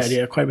 Yeah,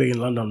 they're quite big in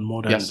London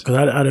more than... Because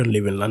I don't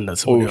live in London,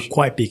 so they're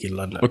quite big in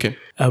London. Okay.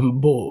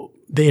 But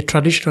they're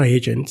traditional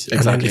agents.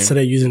 Exactly. And then they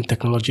started using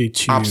technology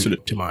to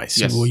optimize.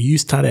 So when you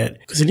started...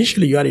 Because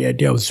initially you had the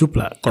idea of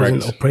Zoopla. Correct.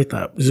 As an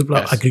operator.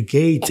 Zoopla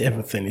aggregates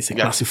everything. It's a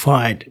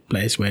classified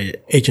place where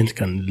agents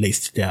can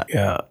list their...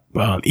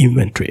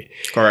 inventory.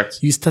 Correct.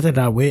 You started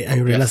that way and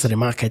you realized that the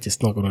market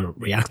is not going to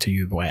react to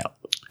you well.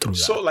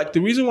 So like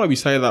the reason why we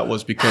started that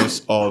was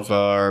because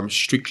of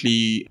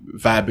strictly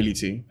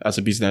viability as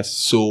a business.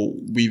 So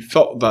we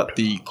felt that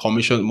the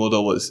commission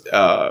model was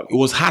it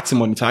was hard to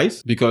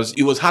monetize because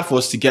it was hard for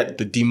us to get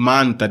the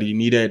demand that it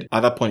needed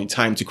at that point in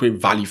time to create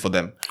value for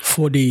them.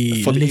 For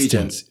the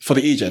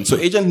agents. So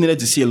agents needed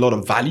to see a lot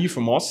of value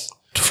from us.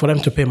 For them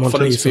to pay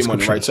monthly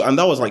money, right? So, and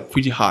that was like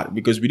pretty hard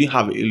because we didn't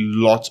have a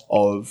lot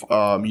of,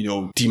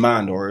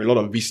 demand or a lot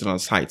of visitors on the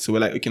site. So we're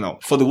like, okay, now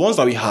for the ones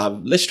that we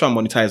have, let's try and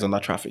monetize on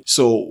that traffic.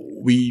 So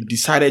we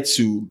decided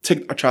to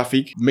take our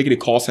traffic, make it a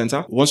call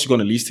center. Once you go on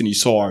the listing, you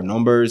saw our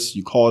numbers,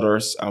 you called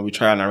us, and we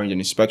try and arrange an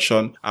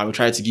inspection. And we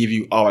try to give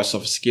you our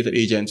sophisticated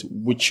agent,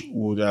 which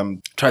would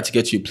try to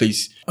get you a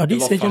place. Are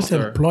these agents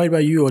employed by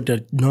you or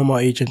the normal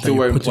agent that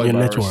you put in your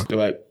network? They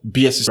were like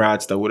BS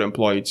grads that would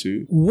employ you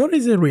to. What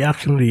is the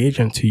reaction of the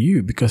agent to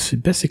you? Because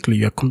basically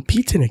you're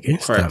competing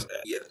against them.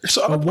 Yeah.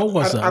 So what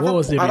was that? What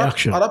was the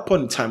reaction? At that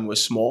point in time, we're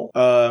small.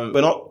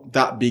 We're not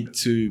that big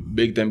to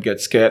make them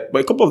get scared.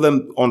 But a couple of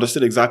them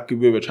understood exactly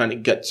where we're trying to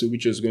get to,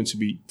 which was going to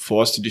be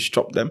for us to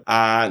disrupt them.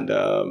 And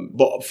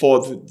but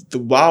for the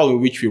while in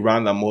which we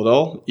ran that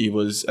model, it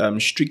was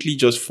strictly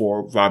just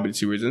for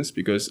viability reasons.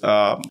 Because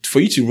for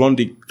you to run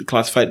the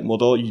classified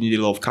model, you need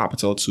a lot of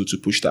capital to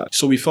push that.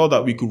 So we felt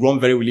that we could run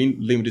very lean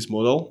with this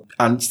model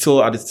and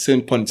still at the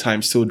same point in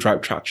time still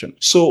drive traction.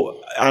 So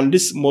and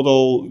this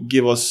model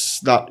gave us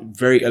that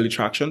very early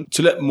traction.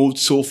 ToLet moved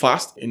so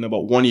fast in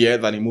about 1 year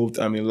that it moved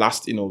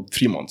last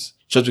 3 months.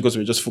 Just because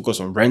we just focused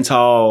on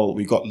rental,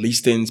 we got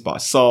listings by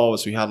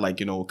ourselves, we had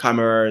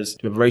cameras,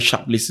 we have very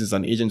sharp listings,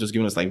 and the agent just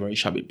giving us very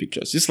sharp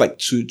pictures. This is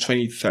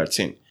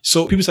 2013.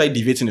 So people started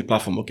debating the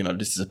platform. Okay, now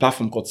this is a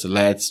platform called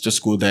ToLet.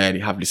 Just go there, they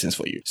have listings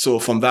for you. So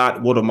from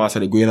that, word of mouth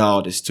started going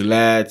out. It's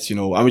ToLet,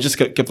 and we just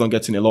kept on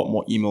getting a lot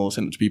more emails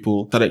sent to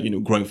people. Started,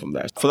 growing from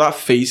there. For that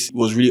phase, it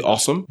was really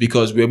awesome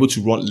because we were able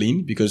to run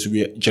lean because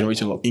we were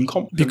generating a lot of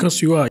income.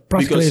 Because you are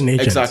practically an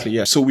agent. Exactly,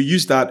 yeah. So we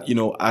use that,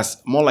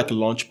 as more like a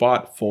launch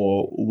pad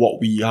for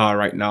what we are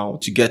right now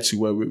to get to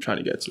where we're trying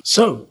to get to.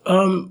 So,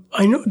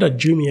 I know that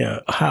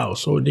Jumia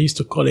House, or they used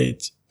to call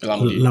it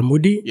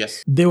Lamudi.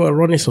 Yes. They were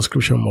running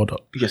subscription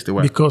model. Yes, they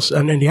were.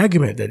 And then the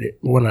argument that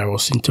when I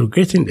was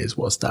integrating this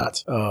was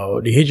that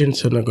the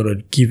agents are not going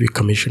to give you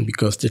commission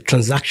because the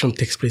transaction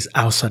takes place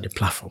outside the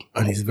platform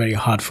and it's very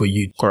hard for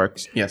you.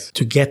 Correct. Yes.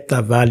 To get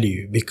that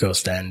value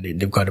because then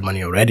they've got the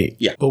money already.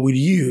 Yeah. But with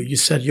you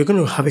said you're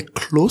going to have a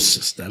closed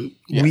system.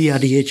 Yes. We are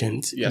the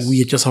agents. Yes.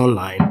 We are just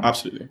online.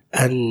 Absolutely.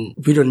 And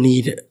we don't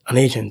need an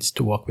agent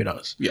to work with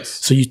us. Yes.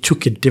 So you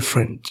took a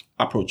different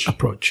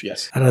approach.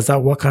 Yes. And has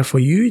that worked out for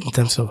you in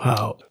terms of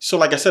how? So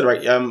like I said,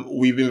 right,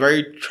 we've been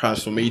very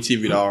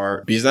transformative with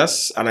our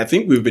business. And I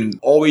think we've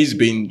always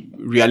been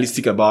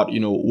realistic about,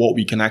 what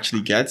we can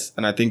actually get.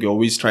 And I think we're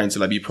always trying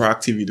to be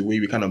proactive with the way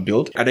we kind of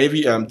build. At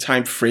every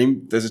time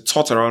frame, there's a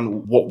thought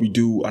around what we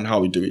do and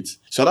how we do it.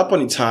 So at that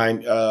point in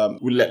time,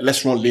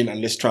 let's run lean and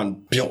let's try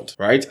and build,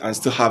 right? And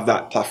still have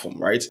that platform,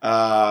 right?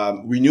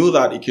 We knew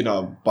that,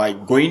 by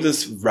going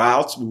this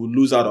route, we would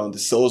lose out on the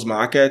sales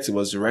market. It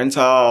was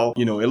rental,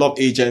 a lot of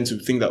agents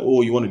would think that,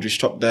 you want to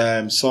disrupt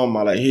them. Some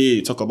are like,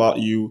 hey, talk about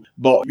you.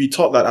 But we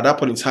thought that at that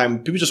point in time,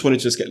 people just wanted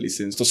to just get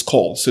listings, just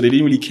call. So they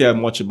didn't really care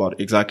much about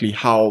exactly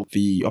how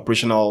the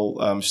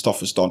operational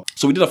stuff was done.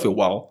 So we did that for a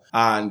while.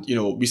 And,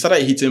 we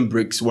started hitting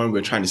bricks when we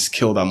were trying to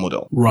scale that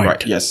model.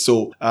 Right. Yes.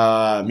 So,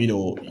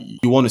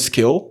 you want to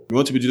scale. You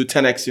want to be able to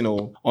do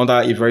 10x, under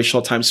a very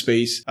short time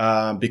space,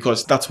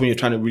 because that's when you're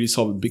trying to really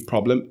solve a big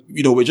problem.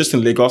 We're just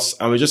in Lagos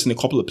and we're just in a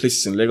couple of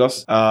places in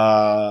Lagos,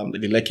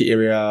 the Lekki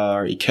area,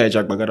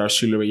 Ikeja, Gbagada,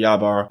 Surulere,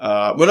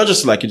 Yaba. We're not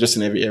just just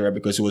in every area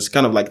because it was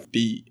kind of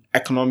the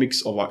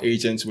economics of our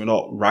agents were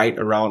not right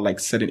around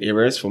certain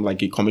areas from a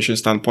commission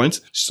standpoint.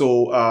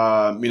 So,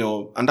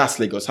 and that's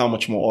Lagos, how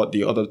much more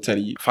the other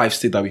 35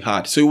 states that we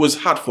had. So it was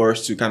hard for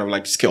us to kind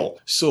of scale.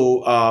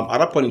 So, at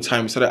that point in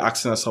time, we started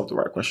asking ourselves the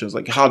right questions,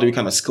 how do we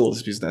kind of scale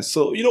this business?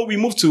 So, we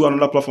moved to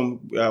another platform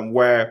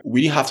where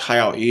we didn't have to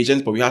hire our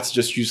agents, but we had to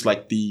just use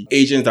the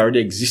agents that already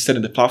existed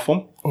in the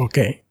platform.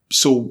 Okay.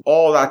 So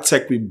all that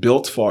tech we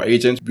built for our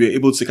agents, we were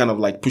able to kind of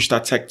like push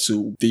that tech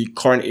to the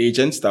current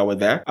agents that were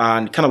there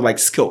and kind of like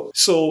skill.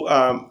 So,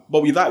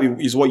 but with that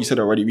is what you said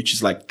already, which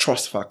is like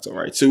trust factor,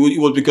 right? So it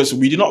was because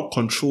we did not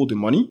control the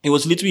money. It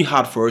was literally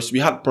hard for us. We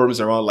had problems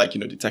around like,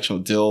 detection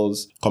of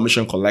deals,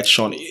 commission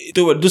collection.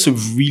 Those are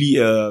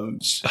really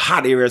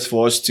hard areas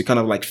for us to kind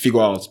of like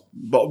figure out.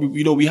 But,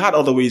 we had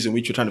other ways in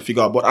which we're trying to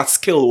figure out, but at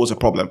scale was a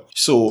problem.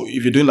 So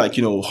if you're doing like,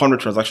 100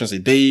 transactions a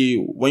day,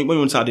 when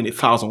you start doing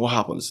 1,000, what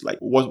happens? Like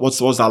what's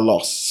that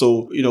loss?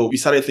 So, we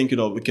started thinking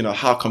of,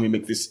 how can we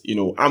make this,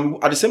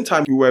 and at the same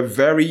time, we were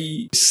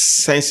very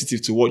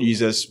sensitive to what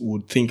users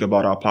would think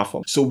about our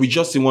platform. So we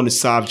just didn't want to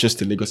serve just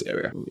the Lagos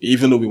area,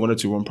 even though we wanted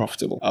to run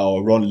profitable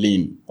or run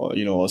lean or,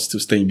 or still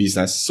stay in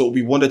business. So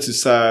we wanted to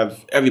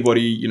serve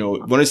everybody, we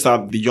wanted to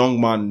serve the young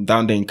man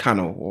down there in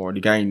Kano or the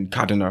guy in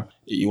Kaduna.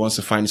 He wants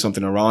to find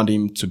something around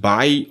him to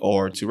buy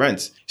or to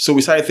rent. So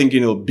we started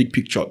thinking, big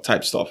picture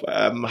type stuff.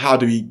 How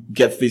do we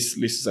get these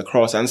lists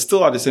across and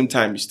still at the same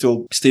time,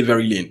 still stay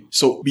very lean?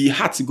 So we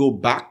had to go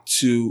back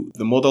to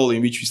the model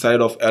in which we started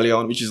off earlier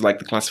on, which is like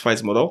the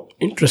classifieds model.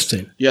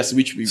 Interesting. Yes,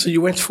 So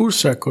you went full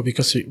circle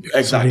because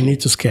exactly. you need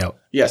to scale.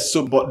 Yes.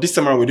 So, but this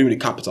time around we're doing the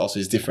capital, so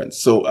it's different.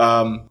 So,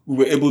 we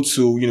were able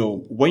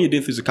to, when you're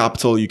doing things with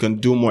capital, you can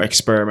do more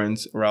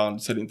experiments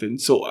around certain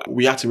things. So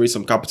we had to raise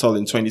some capital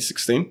in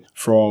 2016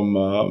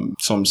 from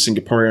some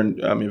Singaporean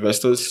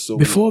investors. So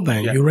before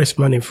then, you raised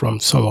money from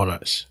someone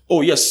else.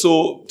 Oh yes.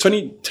 So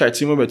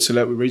 2013, when we were at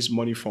ToLet, we raised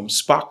money from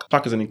Spark.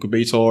 Spark is an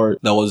incubator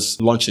that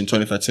was launched in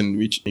 2013,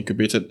 which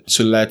incubated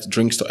ToLet,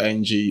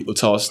 Drinks.ng,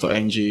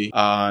 Hotels.ng,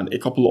 and a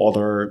couple of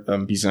other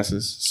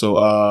businesses. So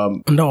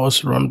and that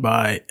was run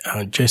by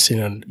Jason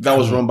and that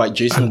was run by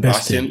Jason and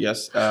Bastian.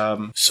 Yes.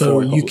 So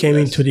you came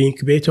into the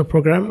incubator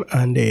program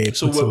and they put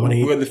some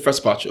money. We were the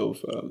first batch of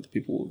the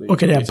people.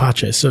 Okay, they are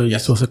batches. So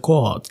yes. It was a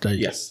cohort.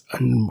 Yes.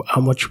 And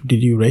how much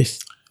did you raise?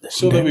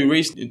 So then we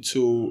raised in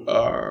two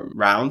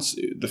rounds.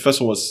 The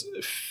first one was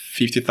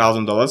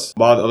 $50,000.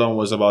 But the other one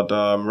was about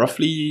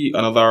roughly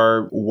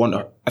another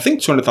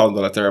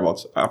 $200,000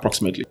 thereabouts,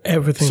 approximately.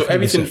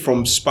 Everything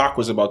from Spark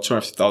was about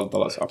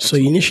 $250,000. So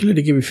initially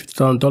they gave you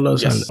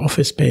 $50,000 yes. and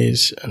office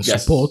space and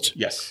support.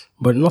 Yes.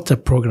 But not a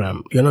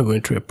program. You're not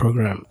going through a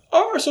program.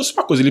 So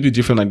Spark was a little bit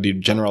different than the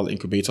general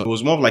incubator. It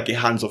was more of like a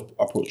hands-off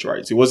approach,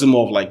 right? It wasn't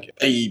more of like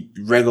a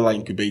regular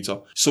incubator.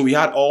 So we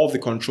had all the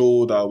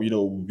control that,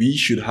 we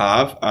should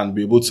have and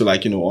be able to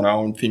on our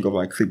own think of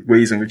like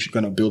ways in which we're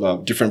going to build our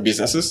different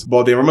businesses.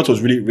 But the environment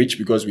was really rich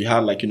because we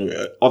had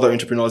other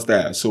entrepreneurs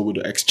there. So we'd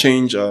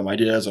exchange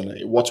ideas on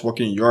what's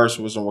working in yours,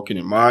 what's not working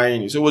in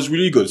mine. So it was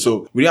really good.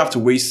 So we didn't have to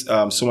waste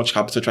so much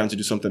capital trying to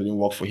do something that didn't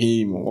work for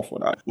him or work for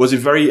that. It was a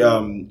very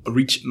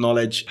rich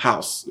knowledge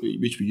house,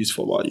 which we used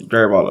for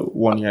about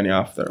 1 year and a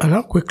half there. And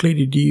how quickly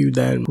did you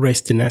then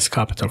raise the next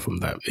capital from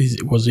that?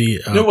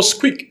 No, it was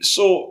quick.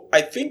 So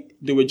I think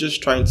they were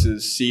just trying to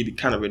see the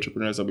kind of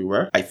entrepreneurs that we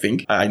were.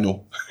 I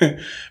know.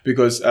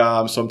 Because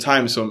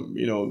sometimes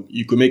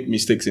you could make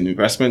mistakes in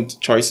investment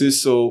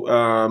choices.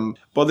 So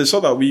but they saw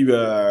that we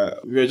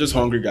were just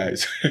hungry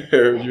guys.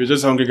 We were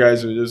just hungry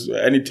guys. We were just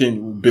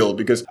anything we build.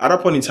 Because at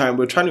that point in time,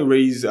 we're trying to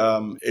raise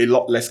a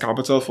lot less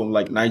capital from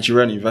like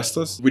Nigerian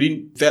investors. We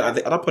didn't then at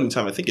that point in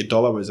time, I think a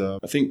dollar to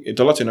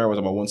naira was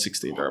about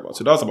 160 thereabouts.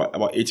 So that was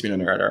about 8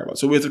 million naira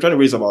thereabouts. So we were trying to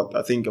raise about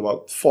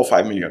 4 or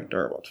 5 million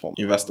thereabouts from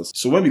investors.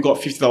 So when we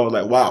got 50, I was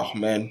like, wow,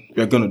 man,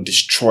 we're going to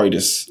destroy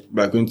this.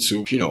 We're going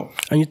to,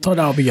 And you thought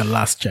that would be your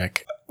last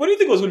check? What do you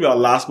think was going to be our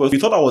last? But we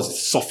thought that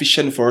was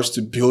sufficient for us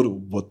to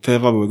build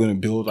whatever we were going to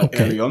build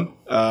early on.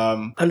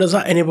 And does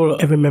that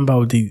enable every member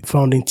of the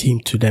founding team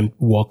to then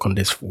work on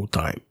this full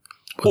time?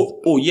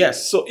 Oh,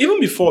 yes. So even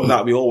before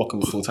that, we were all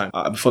working full time.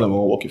 Before that, we were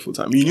all working full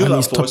time. We knew and that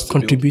you stopped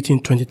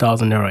contributing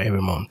 20,000 naira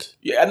every month.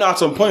 Yeah, and at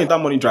some point, that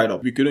money dried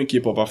up. We couldn't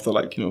keep up after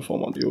 4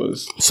 months. It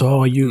was. So how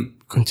are you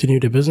continue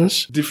the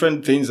business?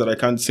 Different things that I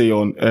can't say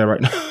on air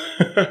right now.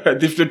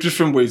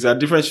 different ways. There are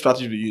different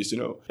strategies we use,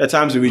 There are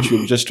times in which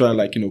we just try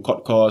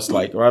cut costs,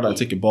 rather than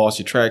take a bus,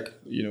 you trek,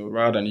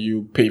 rather than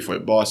you pay for a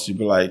bus, you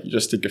be like, you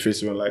just take a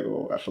face and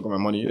oh, I forgot my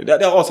money.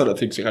 There are all sorts of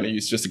things you kind of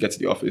use just to get to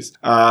the office.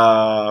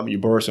 You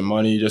borrow some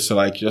money just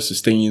to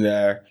stay in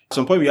there. At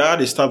some point, we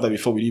had a staff that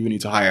before we didn't even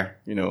need to hire,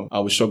 I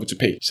would struggle to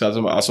pay.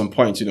 So at some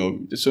point,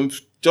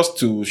 just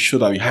to show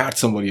that we hired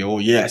somebody. Oh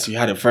yes, we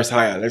had a first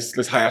hire.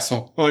 Let's hire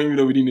someone, even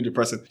though we didn't need the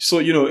person.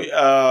 So,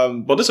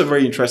 but this is a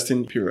very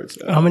interesting period.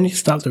 How many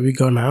staff do we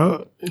got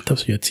now in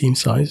terms of your team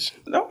size?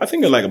 No, I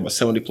think like about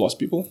 70 plus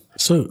people.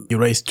 So you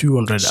raised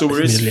 200. So we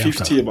raised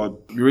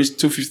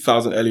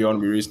 250,000 early on.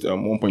 We raised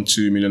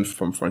 1.2 million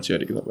from Frontier.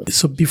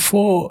 So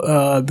before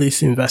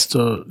this investor,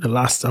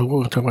 I'm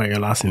going to talk about your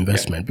last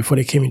investment. Yeah. Before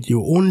they came in, the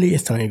only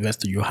external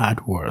investor you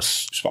had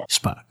was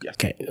Spark. Yes.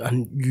 Okay,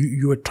 and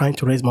you were trying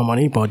to raise more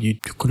money, but you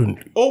couldn't.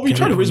 Oh, we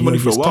tried to raise money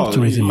for a while.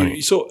 Raising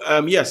money. So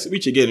yes,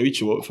 which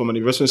from an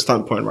investment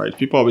standpoint, right?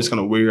 People always kind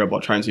of worry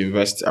about trying to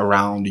invest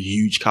around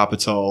huge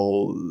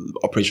capital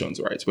operations,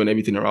 right? When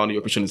everything around the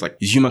operation is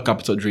human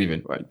capital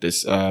driven, right?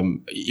 This,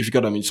 if you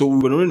got what I mean. So we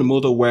were running a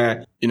model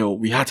where,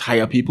 we had to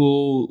hire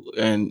people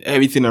and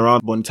everything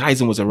around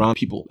monetizing was around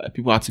people.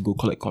 People had to go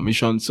collect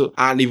commissions. So,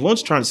 and if you want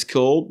to try and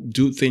scale,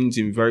 do things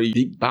in very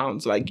big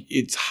bounds,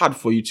 it's hard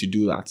for you to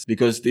do that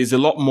because there's a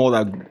lot more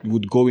that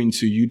would go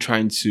into you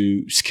trying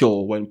to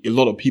scale when a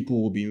lot of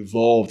people will be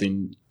involved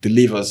in the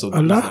levers of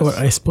the business. And that,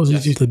 I suppose,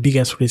 is the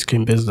biggest risk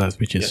in business,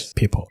 which is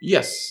people.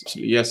 Yes,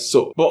 yes.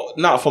 So, but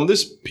now from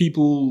this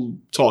people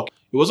talk,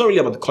 it wasn't really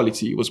about the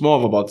quality. It was more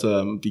of about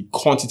the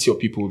quantity of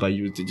people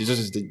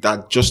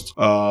that just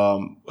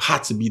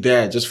had to be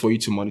there just for you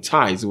to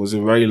monetize. It was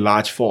a very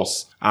large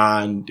force.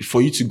 And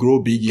for you to grow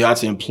big, you had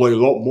to employ a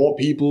lot more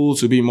people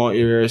to be in more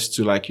areas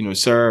to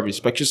serve,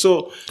 inspection.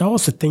 So that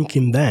was the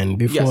thinking then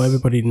before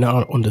everybody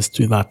now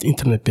understood that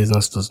internet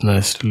business doesn't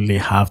necessarily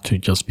have to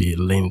just be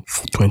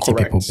linked 20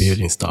 people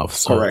building stuff.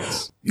 So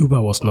correct.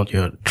 Uber was not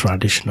your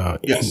traditional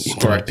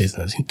internet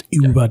business.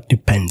 Uber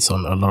depends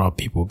on a lot of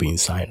people being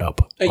signed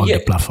up on the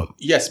platform.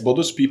 Yes, but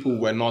those people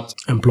were not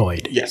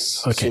employed.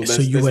 Yes. Okay,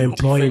 so you were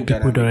employing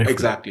people directly.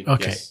 Exactly.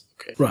 Okay. Yes.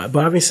 Right,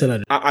 but having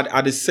said that,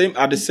 at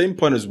the same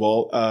point as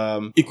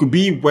well, it could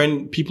be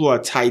when people are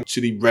tied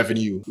to the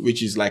revenue,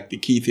 which is the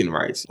key thing,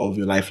 right, of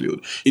your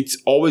livelihood. It's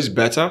always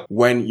better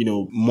when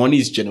money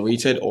is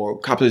generated or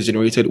capital is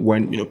generated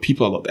when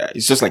people are not there.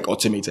 It's just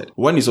automated.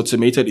 When it's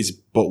automated,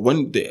 but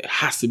when there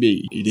has to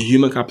be the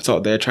human capital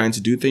out there trying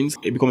to do things,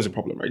 it becomes a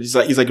problem, right? It's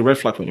like a red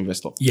flag for an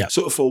investor. Yeah.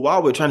 So for a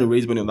while, we're trying to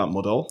raise money on that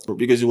model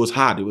because it was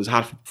hard. It was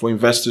hard for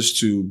investors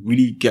to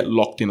really get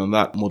locked in on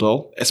that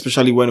model,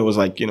 especially when it was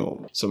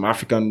some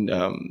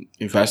African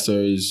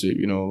investors,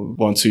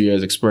 1-2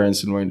 years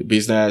experience in running the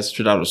business,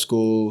 straight out of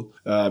school.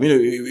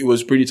 It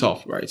was pretty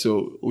tough, right?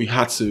 So we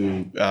had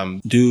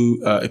to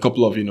do a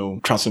couple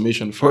of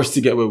transformation first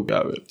to get where we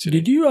got to.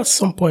 Did you at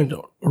some point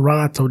run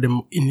out of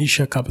the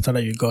initial capital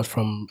that you got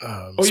from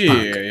Spark?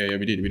 Yeah,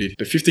 we did.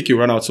 The 50K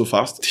ran out so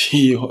fast.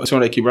 The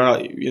 200K ran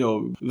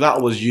out,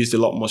 that was used a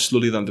lot more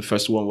slowly than the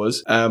first one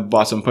was. But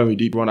at some point we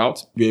did run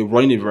out. We were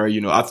running it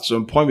very, at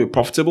some point we were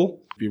profitable.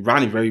 We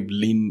ran a very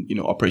lean,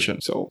 operation.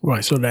 So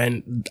right. So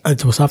then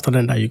it was after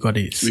then that you got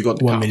it. We got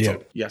the 1 capital.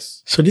 million.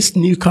 Yes. So this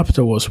new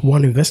capital was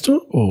one investor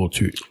or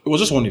two? It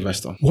was just one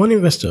investor. One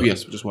investor.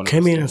 Yes, just one.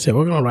 Came in and said,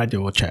 "We're going to write the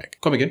whole check."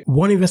 Come again.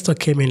 One investor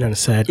came in and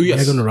said, "We're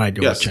going to write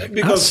the whole check."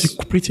 Because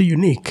that's pretty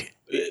unique.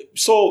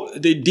 So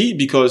they did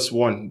because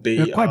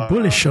they're quite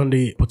bullish on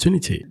the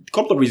opportunity. A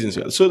couple of reasons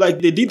here. So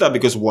they did that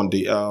because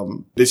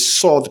they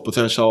saw the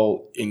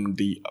potential in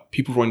the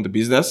people running the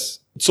business.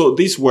 So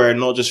these were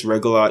not just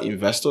regular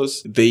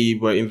investors. They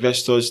were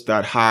investors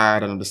that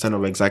had an understanding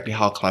of exactly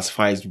how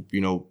classifieds,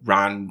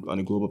 ran on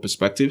a global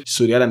perspective.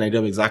 So they had an idea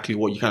of exactly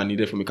what you kind of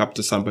needed from a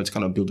capital standpoint to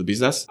kind of build the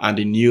business. And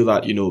they knew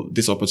that,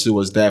 this opportunity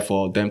was there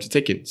for them to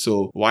take it.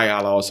 So why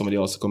allow somebody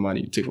else to come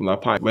and take from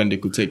that pie when they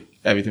could take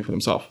everything for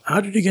themselves? How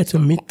did you get to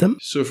meet them?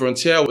 So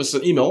Frontier was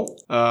an email.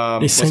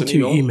 They sent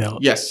you email?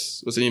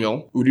 Yes, it was an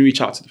email. We didn't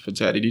reach out to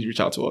Frontier. They did reach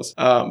out to us.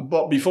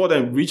 But before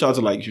then, reach out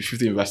to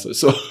 50 investors.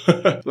 So we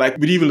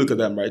didn't even look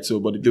at them, right? So,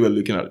 but they were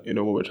looking at,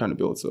 what we're trying to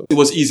build. So it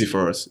was easy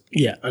for us.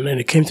 Yeah. And then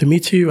they came to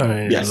meet you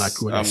and then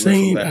what they're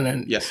saying. And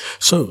then, yes.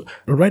 So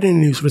I read in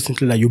the news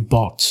recently that you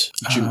bought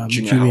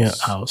Junior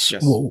House.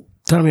 Yes. Whoa.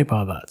 Tell me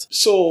about that.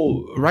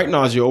 So right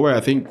now, as you're aware, I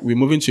think we're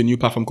moving to a new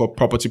platform called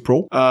Property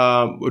Pro.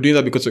 We're doing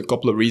that because of a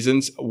couple of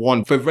reasons.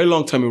 One, for a very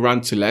long time, we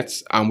ran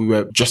ToLet and we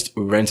were just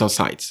a rental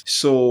site.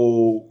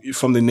 So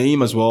from the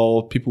name as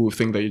well, people will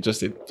think that you're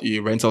just a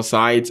rental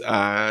site.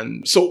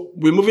 And so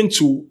we're moving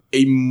to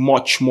a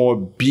much more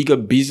bigger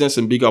business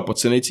and bigger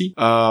opportunity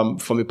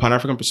from a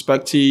Pan-African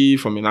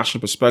perspective, from a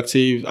national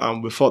perspective.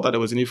 We thought that there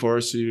was a need for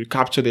us to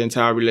capture the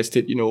entire real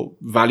estate,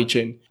 value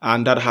chain.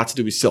 And that had to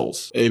do with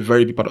sales, a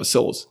very big part of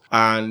sales.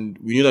 And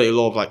we knew that a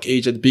lot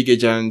of big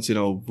agents,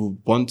 would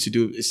want to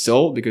do a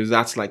sale because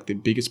that's the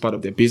biggest part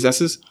of their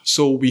businesses.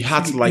 So we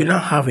had to You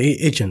don't have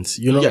agents.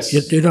 Yes.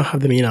 You don't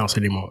have them in-house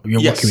anymore.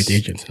 You're working with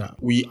agents now.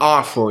 We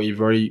are for a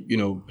very,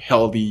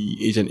 healthy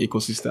agent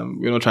ecosystem.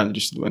 We're not trying to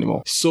just do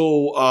anymore.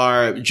 So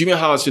our Junior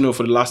House,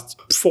 for the last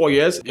 4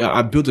 years,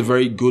 I built a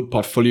very good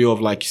portfolio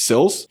of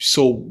sales.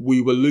 So we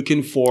were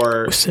looking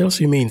for sales.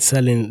 You mean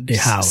selling the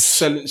house?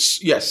 Selling,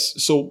 yes.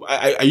 So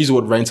I use the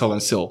word rental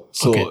and sell.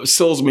 So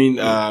sales mean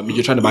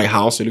you're trying to buy a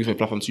house, you're looking for a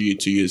platform to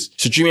use.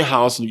 So Junior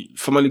House,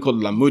 formerly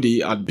called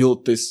Lamudi, had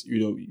built this,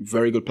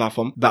 very good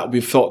platform that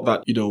we thought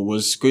that,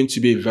 was going to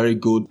be a very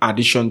good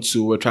addition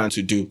to what we're trying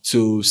to do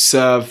to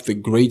serve the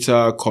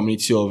greater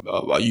community of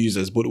our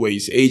users, both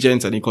ways,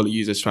 agents and equally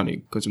users trying to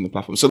consume the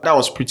platform. So that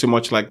was pretty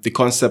much the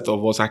concept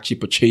of us actually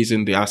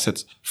purchasing the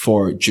assets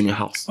for Junior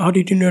House. How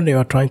did you know they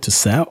were trying to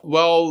sell?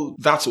 Well,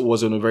 that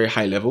was on a very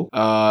high level.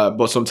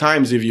 But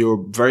sometimes if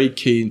you're very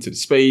keen to the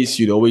space,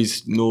 you'd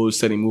always know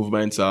certain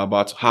movements are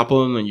about to happen.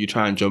 happen and you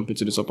try and jump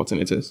into these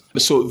opportunities.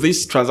 So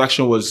this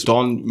transaction was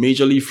done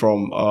majorly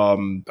from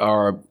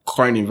our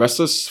current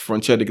investors,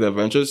 Frontier Digital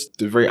Ventures.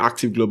 They're very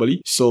active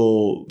globally.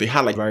 So they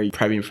had like very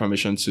private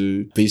information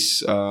to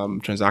this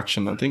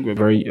transaction. I think we're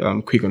very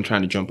quick on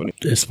trying to jump on it.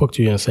 They spoke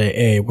to you and say,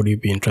 hey, would you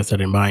be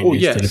interested in buying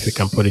this? Yes. Then if we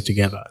can put it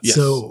together. Yes.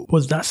 So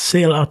was that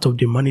sale out of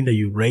the money that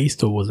you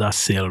raised, or was that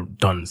sale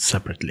done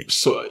separately?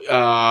 So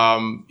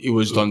it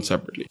was done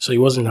separately. So it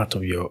wasn't out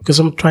of your... Because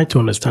I'm trying to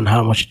understand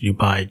how much did you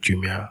buy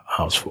Jumia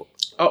House for?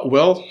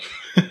 Well...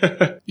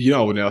 I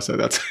wouldn't answer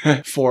that.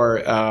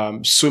 For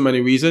so many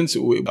reasons,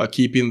 we are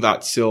keeping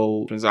that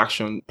sale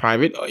transaction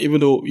private. Even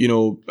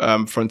though,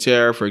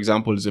 Frontier, for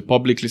example, is a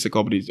publicly listed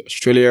company in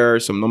Australia.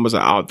 Some numbers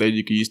are out there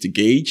you can use to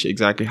gauge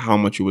exactly how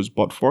much it was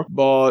bought for.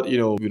 But, we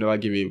never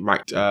give a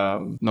right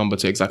number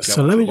to exactly.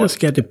 So let me just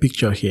get the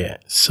picture here.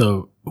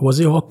 So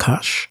was it all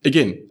cash?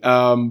 Again,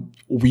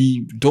 we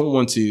don't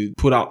want to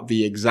put out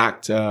the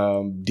exact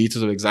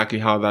details of exactly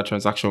how that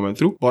transaction went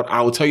through. But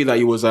I will tell you that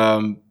it was...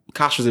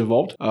 cash was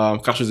involved.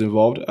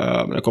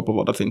 And a couple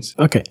of other things.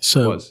 Okay,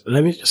 so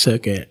let me just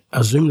say,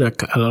 assume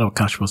that a lot of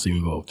cash was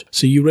involved.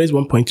 So you raised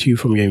 1.2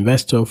 from your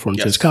investor,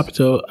 Frontier's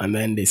Capital, and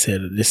then they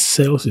said this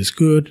sales is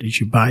good. You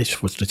should buy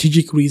for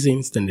strategic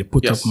reasons. Then they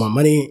put up more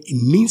money.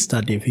 It means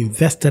that they've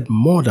invested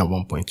more than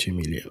 1.2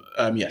 million.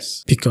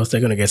 Yes. Because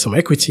they're going to get some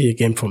equity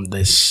again from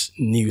this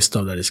new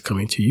stuff that is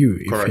coming to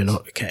you. Correct. If you're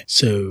not,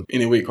 so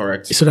in a way,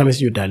 correct. So that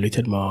means you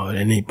diluted more.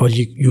 But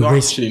you no,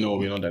 raised... Actually, no,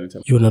 we're not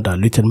diluted. You're not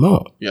diluted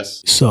more.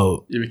 Yes. So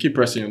if you keep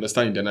pressing, you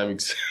understand the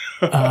dynamics.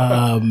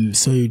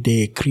 So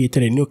they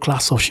created a new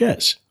class of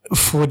shares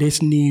for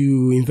this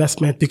new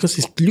investment, because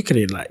look at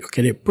it like,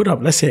 they put up,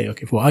 let's say,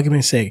 for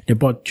argument's sake, they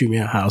bought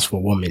Jumia House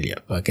for 1 million.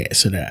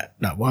 So that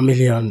 1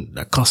 million,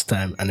 the cost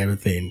time and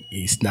everything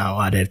is now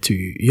added to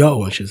your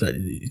own shares.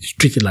 It's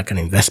treated like an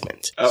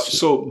investment. There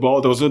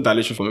was no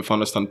dilution from a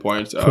founder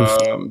standpoint.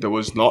 There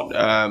was not.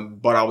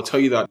 But I will tell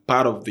you that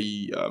part of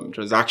the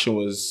transaction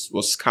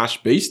was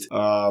cash based.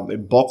 A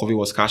bulk of it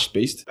was cash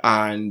based,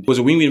 and it was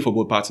a win-win for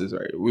both parties,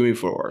 right? Win-win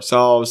for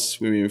ourselves,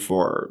 win-win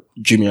for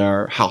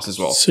Jumia House as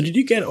well. So did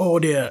you get all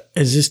their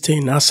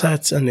existing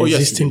assets and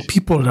existing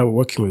people that were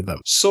working with them?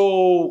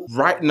 So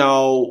right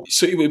now,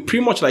 it was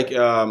pretty much like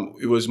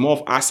it was more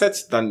of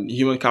assets than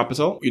human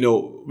capital.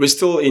 We're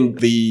still in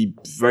the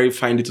very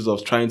fine details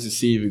of trying to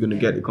see if we're going to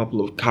get a couple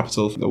of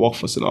capital from the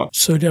workforce or not.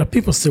 So there are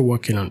people still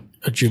working on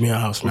a Jumia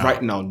House now?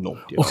 Right now, no.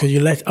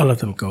 You let all of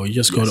them go. You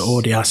just got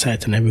all the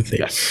assets and everything.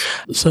 Yes.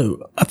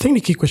 So I think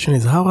the key question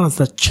is, how has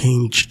that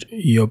changed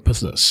your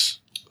business?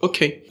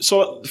 Okay.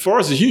 So for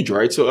us, it's huge,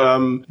 right?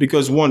 So,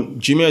 because one,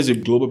 Jumia is a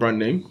global brand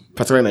name.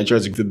 Particularly in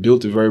Nigeria, they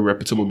built a very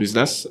reputable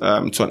business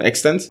to an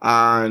extent.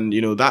 And,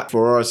 that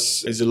for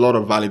us is a lot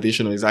of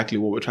validation of exactly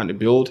what we're trying to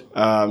build.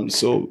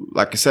 So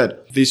like I said,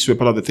 these were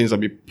part of the things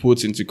that we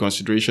put into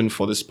consideration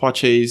for this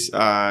purchase.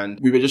 And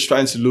we were just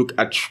trying to look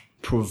at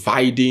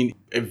providing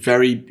a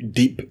very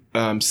deep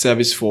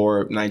service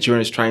for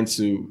Nigerians trying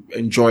to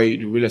enjoy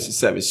the real estate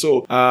service.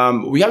 So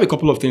we have a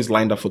couple of things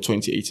lined up for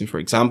 2018. For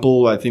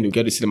example, I think we'll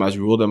get to see them as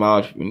we roll them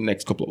out in the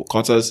next couple of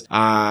quarters.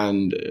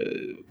 And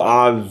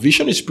our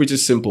vision is pretty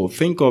simple.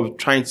 Think of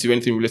trying to do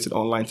anything related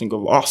online. Think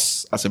of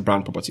us as a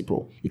brand Property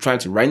Pro. You're trying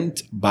to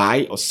rent,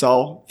 buy, or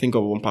sell. Think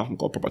of one platform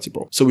called Property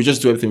Pro. So we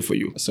just do everything for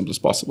you as simple as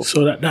possible.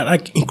 So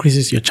that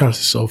increases your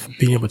chances of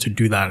being able to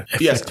do that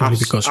effectively,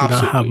 because we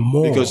now have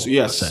more. Because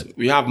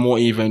we have more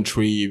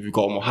inventory. We've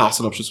got more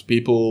housing options for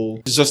people.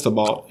 It's just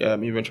about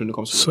inventory when it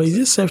comes to. So is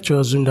it safe to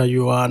assume that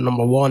you are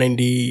number one in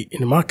the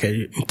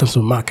market in terms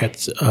of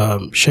market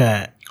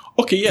share?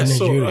 Okay, yes.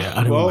 In Nigeria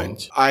at the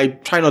moment. I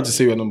try not to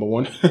say we're number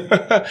one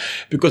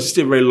because it's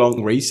still a very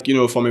long race.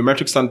 From a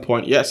metric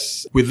standpoint,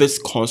 yes. With this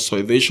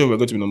consolidation, we're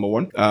going to be number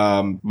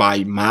one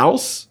by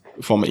miles.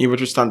 From an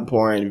inventory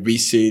standpoint,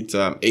 visit,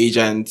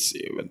 agents,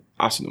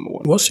 absolutely number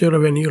one. What's your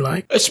revenue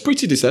like? It's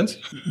pretty decent.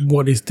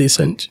 What is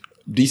decent?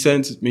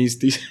 Decent means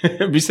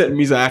decent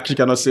means I actually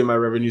cannot say my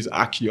revenue is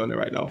actually on it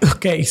right now.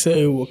 Okay,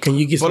 so can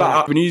you give? But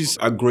our revenues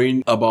are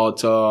growing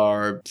about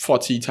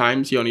 40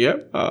 times year on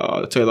year.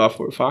 I'll tell you that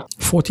for a fact.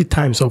 40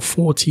 times or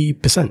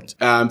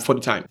 40%?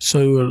 40 times.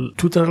 So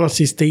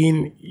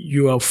 2016,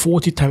 you are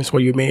 40 times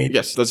what you made.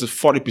 Yes, that's a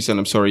 40%.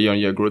 I'm sorry, year on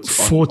year growth.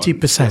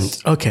 40%.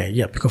 Yes. Okay,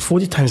 yeah, because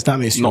 40 times that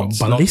means you're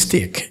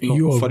ballistic.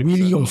 You are 40%.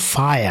 Really on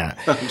fire.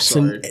 I'm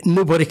sorry. So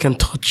nobody can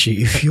touch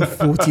you if you're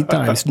 40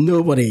 times.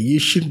 Nobody. You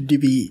should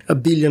be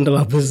 $1 billion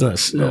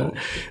business. No.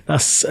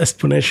 That's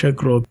exponential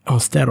growth on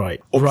steroid.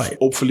 Right.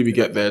 Hopefully we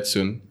get there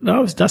soon.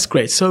 That's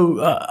great. So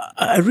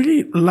I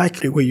really like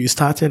the way you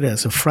started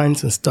as a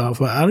friends and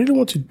stuff. I really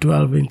want to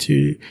delve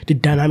into the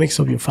dynamics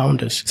of your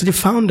founders. So the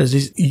founders,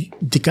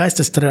 the guys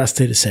that started are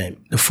still the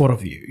same. The four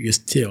of you, you're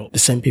still the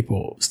same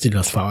people, still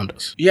as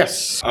founders.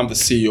 Yes. I'm the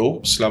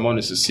CEO. Suleiman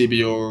is the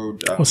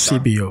CBO. What's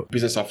CBO?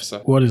 Business officer.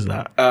 What is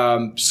that?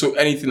 So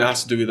anything that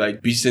has to do with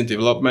like business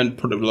development,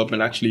 product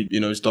development, actually,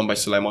 is done by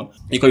Suleiman.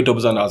 Because Fikayo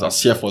doubles down as a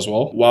CFO as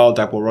well, while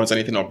Dapo runs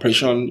anything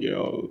operation,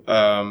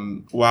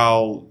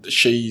 while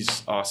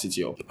Shay's our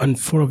CTO. And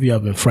 4 of you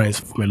have been friends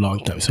for a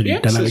long time, so the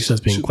dynamics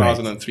has been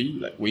 2003,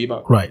 like way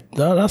back. Right,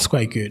 that's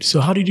quite good.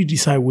 So how did you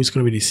decide who's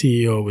going to be the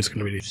CEO, who's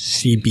going to be the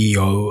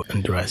CBO,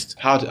 and the rest?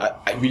 I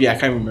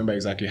can't remember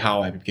exactly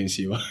how I became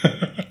CEO.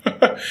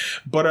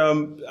 But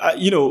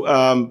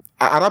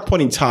at that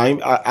point in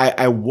time,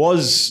 I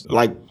was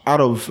like, out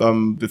of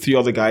the 3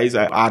 other guys,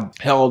 I had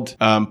held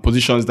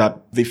positions that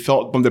they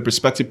felt from their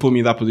perspective put me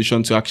in that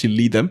position to actually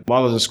lead them.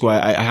 While I was in school,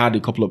 I had a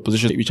couple of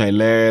positions which I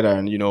led,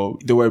 and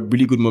there were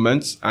really good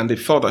moments, and they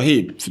felt that,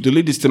 hey, to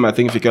lead this team, I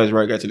think Fikayo is the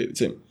right guy to lead the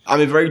team. I'm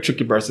a very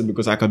tricky person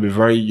because I can be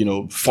very,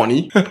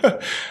 funny.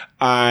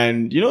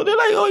 And, they're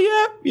like,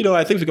 oh yeah,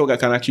 I think Fikayo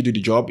can actually do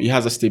the job. He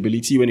has a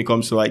stability when it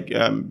comes to like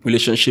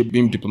relationship,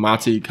 being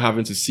diplomatic,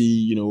 having to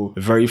see,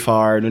 very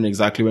far, knowing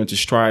exactly when to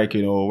strike,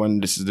 when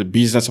this is the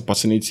business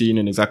opportunity,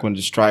 knowing exactly when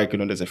to strike,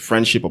 there's a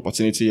friendship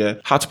opportunity here.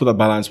 How to put a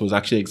balance was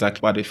actually exactly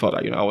why they felt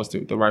that, I was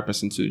the right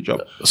person to do the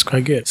job. That's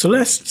quite good. So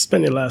let's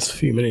spend the last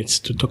few minutes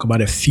to talk about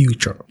the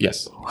future.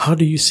 Yes. How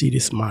do you see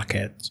this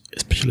market,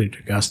 especially in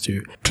regards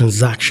to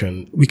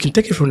transaction? We can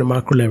take it from the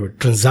macro level,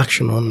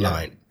 transaction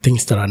online.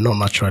 Things that are not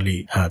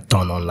naturally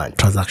done online,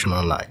 transaction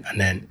online, and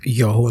then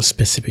your own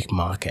specific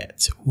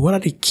market. What are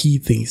the key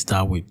things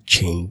that will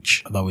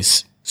change, that will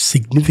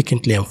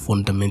significantly and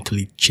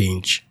fundamentally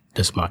change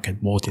this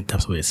market, both in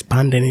terms of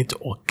expanding it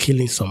or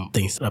killing some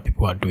things that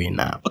people are doing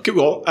now? Okay,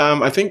 well,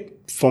 I think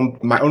from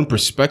my own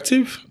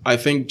perspective, I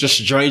think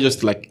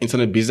just like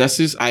internet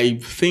businesses, I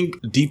think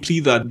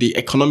deeply that the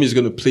economy is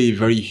going to play a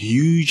very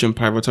huge and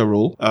pivotal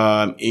role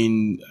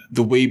in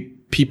the way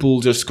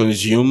people just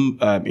consume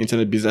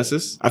internet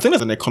businesses. I think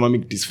there's an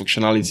economic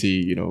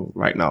dysfunctionality,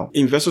 right now.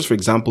 Investors, for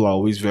example, are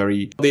always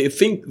they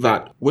think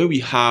that when we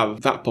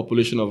have that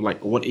population of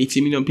like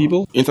 80 million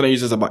people, internet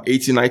users about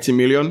 80, 90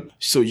 million.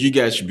 So you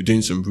guys should be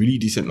doing some really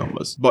decent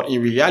numbers. But in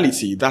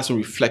reality, that's not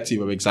reflective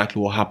of exactly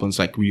what happens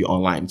like really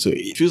online. So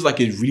it feels like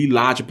a really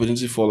large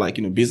opportunity for like,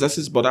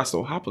 businesses, but that's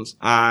not what happens.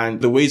 And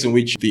the ways in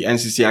which the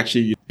NCC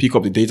actually pick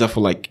up the data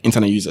for like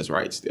internet users,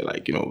 right? They're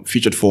like,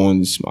 featured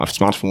phones,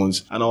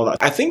 smartphones and all that.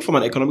 I think from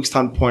an economic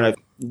standpoint,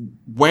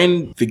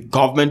 when the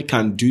government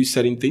can do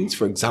certain things,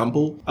 for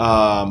example,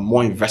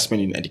 more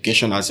investment in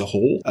education as a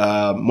whole,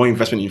 more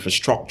investment in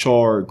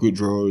infrastructure, good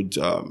roads,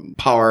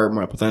 power,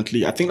 more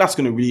importantly, I think that's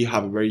going to really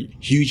have a very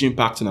huge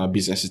impact on our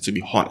businesses, to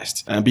be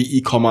honest. Be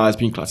e-commerce,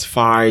 being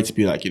classified,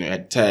 be like,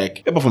 ed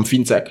tech, but from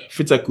fintech.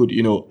 Fintech could,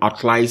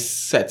 outline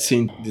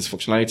certain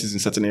dysfunctionalities in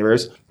certain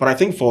areas. But I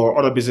think for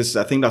other businesses,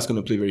 I think that's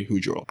going to play a very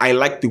huge role. I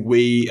like the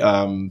way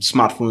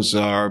smartphones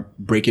are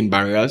breaking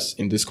barriers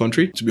in this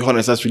country. To be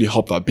honest, that's really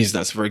helped our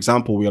business. For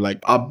example, we're like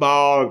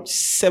about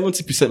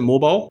 70%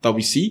 mobile that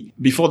we see.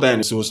 Before then,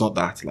 it was not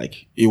that.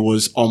 Like, it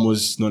was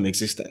almost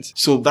non-existent.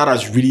 So that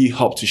has really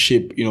helped to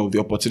shape, the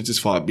opportunities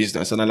for our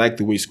business. And I like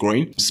the way it's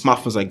growing.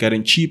 Smartphones are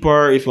getting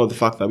cheaper. If for the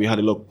fact that we had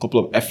a couple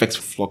of FX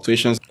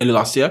fluctuations early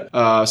last year,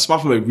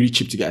 smartphones were really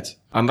cheap to get.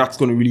 And that's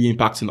going to really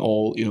impact in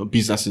all,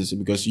 businesses,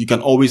 because you can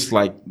always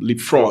like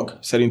leapfrog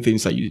certain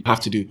things that you have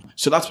to do.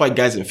 So that's why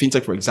guys in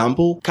fintech, for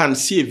example, can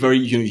see a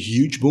very,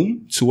 huge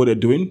boom to what they're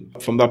doing.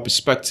 From that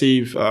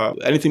perspective,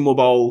 anything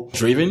mobile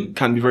driven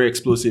can be very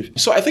explosive.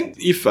 So I think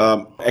if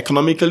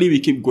economically we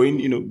keep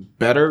going,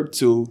 better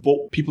to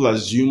what people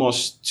assume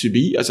us to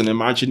be as an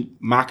emerging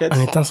market.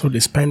 And in terms of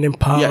the spending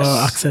power,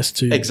 access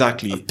to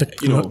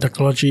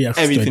technology,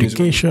 access to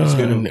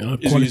education,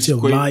 quality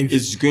of life.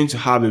 It's going to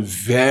have a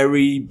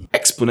very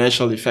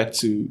exponential effect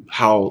to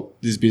how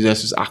these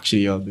businesses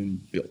actually have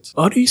been built.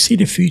 How do you see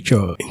the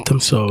future in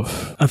terms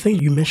of, I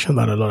think you mentioned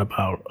that a lot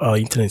about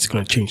internet is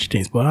going to change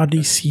things, but how do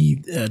you see,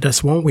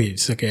 that's one way,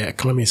 it's like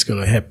economy is going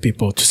to help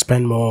people to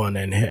spend more and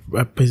then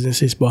help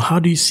businesses, but how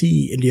do you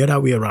see in the other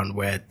way around,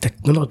 where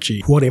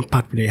technology, what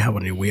impact will they have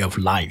on the way of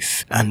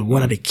life, and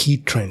what are the key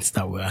trends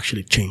that will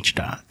actually change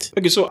that?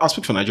 Okay, so I'll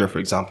speak for Nigeria, for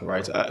example,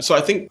 right? So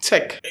I think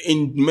tech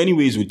in many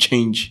ways will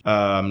change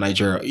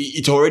Nigeria.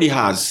 It already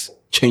has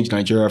changed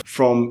Nigeria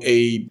from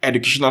a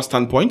educational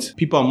standpoint.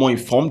 People are more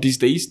informed these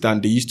days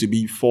than they used to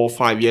be 4 or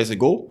 5 years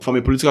ago. From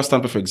a political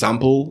standpoint, for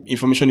example,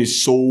 information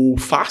is so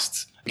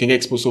fast. Can get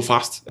exposed so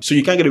fast. So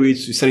you can't get away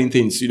to certain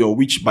things,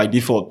 which by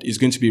default is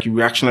going to be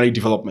reactionary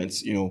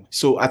developments,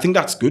 So I think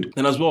that's good.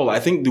 And as well, I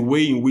think the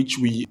way in which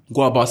we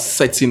go about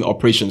setting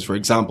operations, for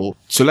example,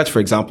 ToLet, for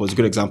example, is a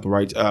good example,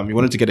 right? You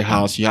wanted to get a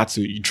house, you had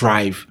to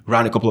drive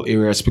around a couple of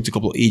areas, speak to a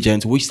couple of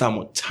agents, waste that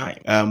much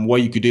time. Where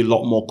you could do a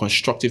lot more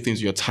constructive things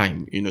with your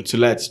time,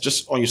 ToLet,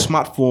 just on your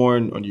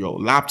smartphone, on your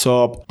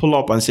laptop, pull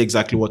up and say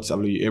exactly what's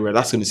available in your area.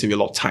 That's going to save you a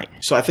lot of time.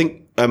 So I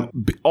think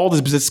all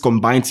these businesses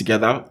combined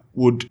together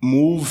would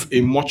move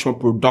a much more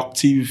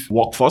productive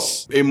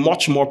workforce, a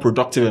much more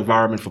productive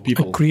environment for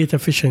people. And create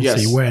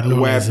efficiency where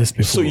none exists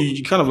before. So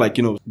you kind of like,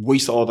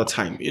 waste all the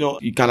time.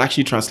 You can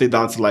actually translate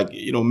down to like,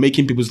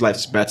 making people's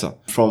lives better.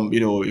 From,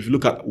 if you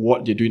look at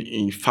what you're doing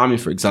in farming,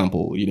 for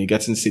example,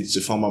 getting seeds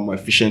to farm more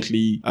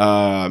efficiently,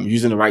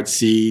 using the right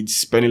seeds,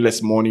 spending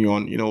less money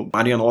on,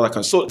 money and all that kind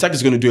of stuff. So tech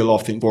is going to do a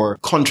lot of things for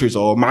countries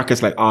or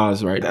markets like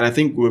ours, right? And I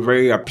think we're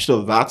very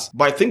appreciative of that.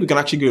 But I think we can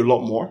actually do a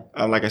lot more.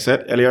 Like I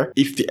said earlier,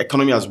 if the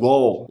economy as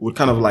well would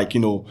kind of like,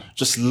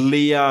 just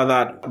layer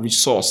that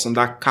resource and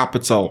that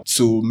capital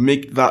to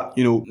make that,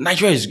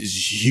 Nigeria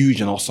is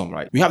huge and awesome,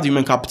 right? We have the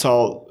human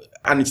capital.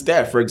 And it's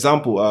there. For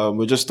example,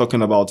 we're just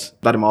talking about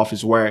that in my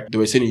office where they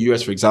were saying in the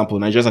US, for example,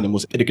 Nigerians are the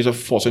most educated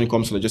force when it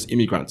comes to just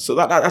immigrants. So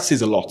that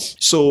says a lot.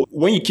 So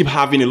when you keep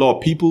having a lot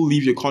of people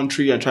leave your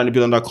country and trying to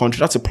build another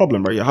country, that's a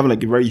problem, right? You're having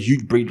like a very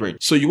huge breed rate.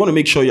 So you want to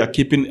make sure you're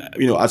keeping,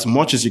 as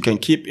much as you can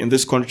keep in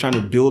this country, trying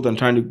to build and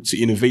trying to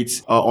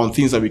innovate on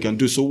things that we can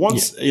do. So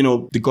once,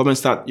 the government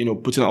start,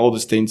 putting all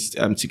these things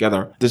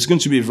together, there's going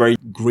to be a very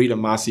great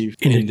and massive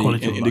in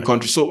the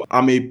country. So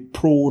I'm a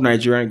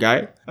pro-Nigerian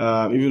guy.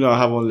 Even though I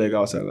have one leg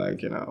outside,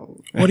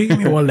 What do you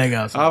mean one leg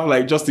outside? I have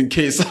like just in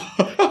case.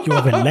 You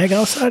have a leg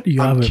outside?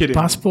 You have a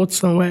passport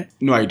somewhere?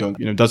 No, I don't.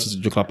 That's just a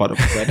joke part of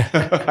it.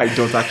 I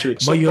don't actually.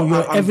 But you're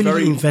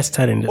heavily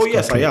invested in this. Oh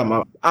yes, country. I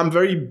am. I'm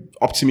very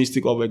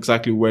optimistic of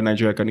exactly where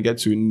Nigeria can get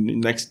to in the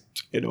next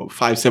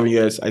 5-7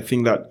 years. I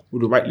think that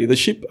with the right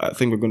leadership, I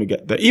think we're going to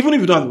get there. Even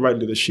if we don't have the right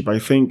leadership, I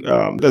think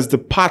there's the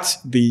part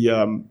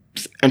the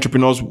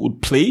entrepreneurs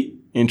would play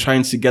in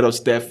trying to get us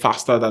there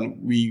faster than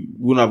we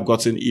wouldn't have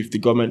gotten if the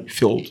government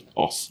failed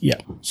us. Yeah.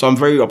 So I'm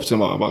very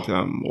optimistic about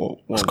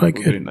what's quite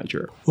good in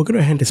Nigeria. We're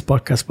going to end this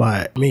podcast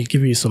by me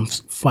giving you some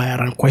fire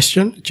round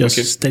question,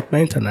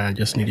 statement, and I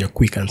just need your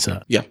quick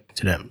answer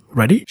to them.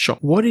 Ready? Sure.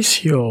 What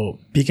is your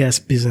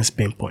biggest business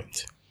pain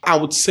point? I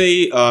would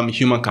say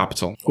human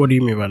capital. What do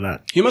you mean by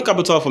that? Human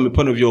capital from the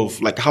point of view of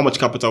like how much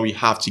capital we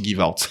have to give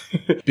out.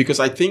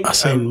 Because I think...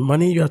 As in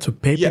money you have to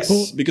pay people?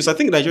 Yes, because I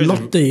think Nigeria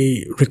not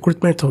the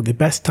recruitment of the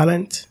best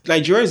talent?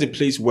 Nigeria is a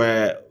place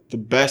where the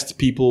best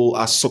people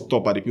are sucked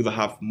up by the people that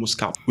have most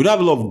capital. We don't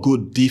have a lot of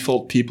good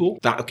default people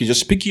that can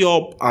just pick you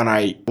up and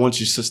I want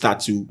you to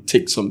start to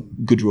take some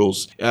good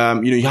roles.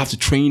 You have to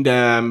train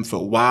them for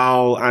a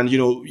while and,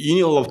 you need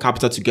a lot of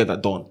capital to get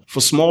that done.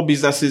 For small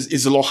businesses,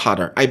 it's a lot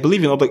harder. I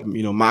believe in other,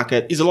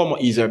 market, it's a lot more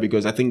easier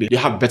because I think they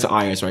have better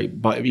eyes, right?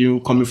 But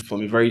coming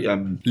from a very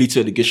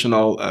little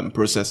educational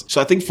process. So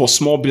I think for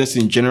small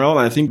businesses in general,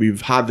 and I think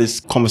we've had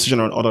this conversation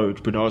on other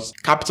entrepreneurs,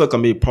 capital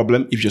can be a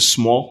problem if you're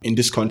small in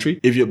this country.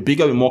 If you're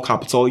bigger with more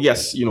capital,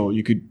 yes,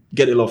 you could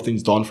get a lot of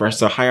things done. For us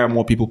to hire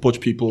more people, poach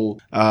people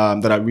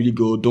that are really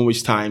good, don't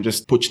waste time,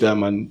 just poach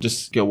them and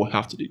just get what you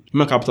have to do.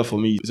 Human capital for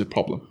me is a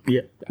problem.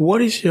 Yeah.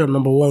 What is your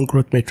number one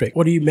growth metric?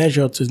 What do you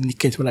measure to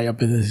indicate whether your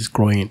business is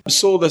growing?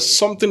 So there's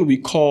something we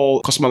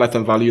call customer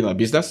lifetime value in our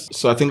business.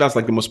 So I think that's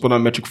like the most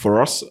important metric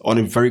for us on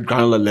a very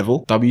granular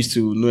level that we used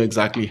to know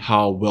exactly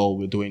how well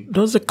we're doing.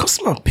 Does the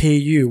customer pay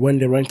you when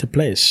they rent a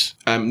place?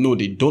 No,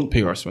 they don't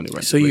pay us when they rent a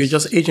place. So you're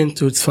just agent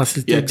to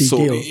facilitate the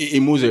deal? It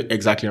moves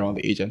exactly around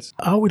the agents.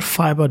 How would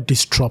Fiber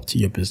disrupt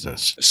your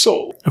business?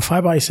 So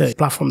Fiber is a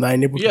platform that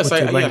enables people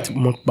to rent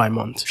month by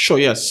month. Sure,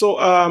 yes.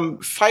 So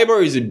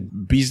Fiber is a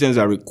business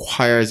that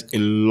requires a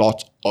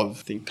lot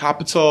of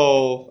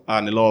capital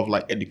and a lot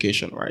of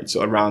education, right?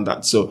 So around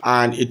that.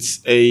 And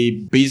it's a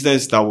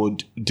business that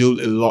would deal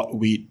a lot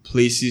with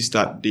places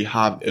that they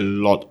have a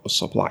lot of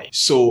supply.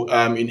 So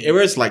in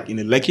areas like in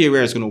the Lekki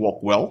area, it's going to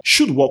work well,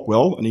 should work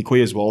well, and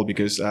Ikoyi as well,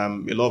 because a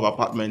lot of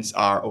apartments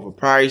are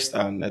overpriced.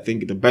 And I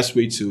think the best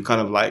way to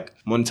kind of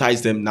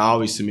monetize them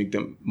now is to make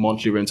them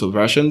monthly rental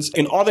versions.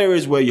 In other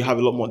areas where you have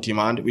a lot more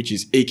demand, which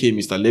is AK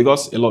Mr.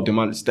 Lagos, a lot of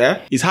demand is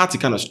there. It's hard to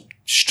kind of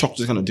structure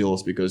this kind of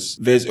deals because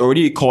there's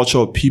already a culture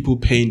of people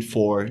paying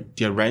for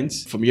their rent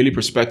from a yearly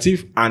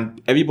perspective,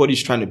 and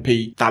everybody's trying to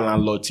pay that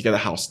landlord to get a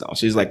house now.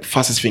 So it's like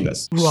fastest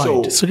fingers.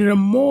 Right. So there are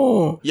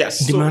more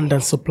demand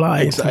than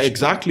supply.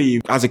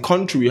 Exactly. As a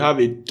country, we have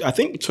I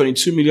think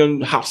 22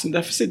 million housing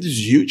deficit. This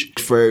is huge.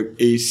 For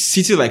a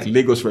city like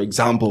Lagos, for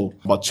example,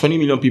 about 20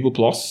 million people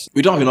plus,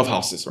 we don't have enough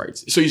houses, right?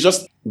 So it's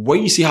just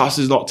when you see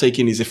houses not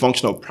taken is a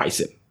function of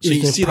pricing. So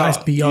you see price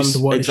that beyond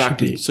what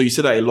exactly. It should be. So you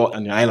see that a lot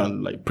on the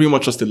island, pretty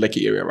much just the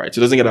Lekki area, right? So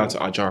it doesn't get down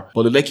to Ajar.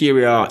 But the Lekki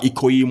area,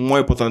 Ikoyi, more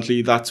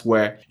importantly, that's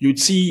where you'd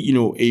see,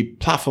 a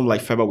platform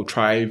like Fiber would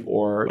thrive,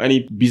 or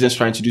any business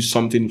trying to do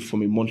something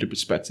from a monthly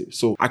perspective.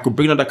 So I could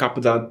bring that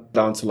capital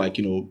down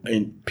to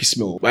in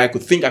piecemeal, where I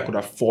could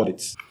afford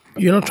it.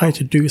 You're not trying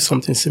to do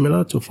something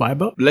similar to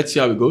Fiber? Let's see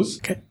how it goes.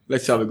 Okay.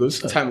 Let's see how it goes.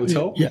 Time will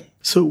tell. Yeah.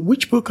 So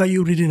which book are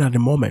you reading at the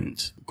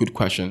moment? Good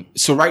question.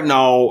 So right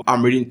now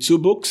I'm reading 2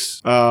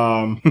 books.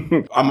 I'm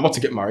about to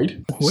get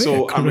married.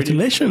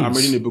 Congratulations. I'm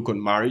reading a book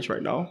on marriage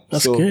right now.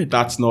 That's so good.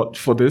 That's not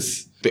for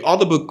this. The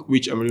other book,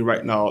 which I'm reading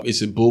right now,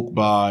 is a book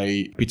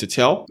by Peter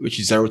Thiel, which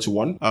is 0 to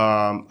 1.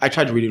 I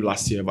tried to read it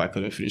last year, but I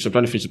couldn't finish. So I'm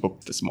trying to finish the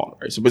book this month,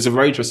 right? So, but it's a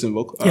very interesting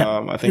book.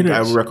 I think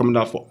I would recommend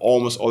that for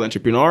almost all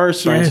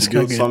entrepreneurs trying to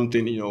build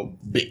something,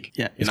 big.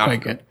 Yeah, it's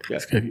quite good. Yeah.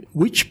 It's good.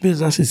 Which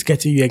business is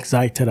getting you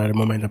excited at the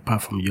moment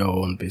apart from your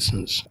own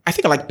business? I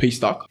think I like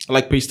Paystack. I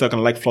like Paystack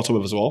and I like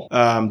Flutterwave as well.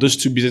 Those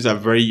two businesses are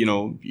very,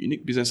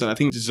 unique business. And I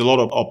think there's a lot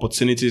of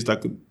opportunities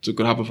that could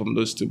happen from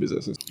those two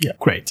businesses. Yeah,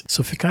 great.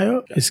 So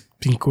Fikayo, it's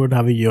been good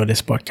having you on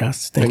this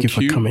podcast. Thank you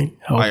for coming.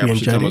 I hope you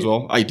enjoyed it as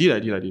well. I did.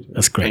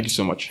 That's great. Thank you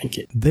so much. Thank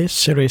you. This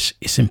series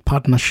is in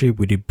partnership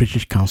with the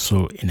British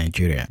Council in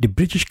Nigeria. The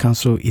British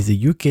Council is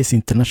the UK's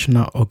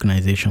international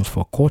organization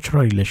for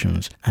cultural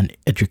relations and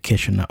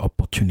educational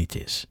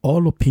opportunities.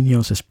 All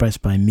opinions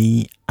expressed by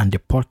me and the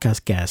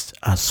podcast guests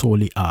are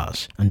solely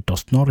ours and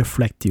does not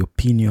reflect the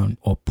opinion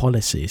or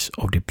policies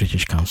of the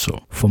British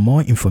Council. For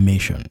more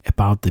information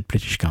about the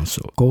British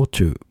Council, go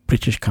to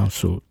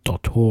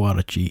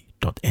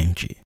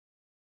britishcouncil.org.ng.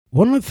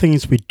 One of the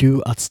things we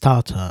do at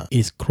Starter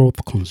is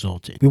growth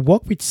consulting. We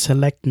work with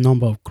select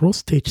number of growth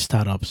stage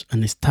startups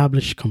and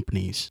established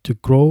companies to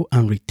grow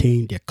and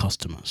retain their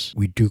customers.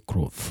 We do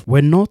growth.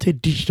 We're not a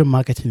digital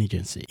marketing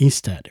agency.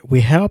 Instead,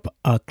 we help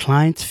our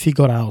clients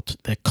figure out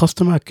their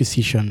customer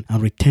acquisition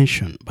and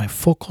retention by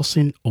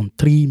focusing on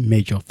 3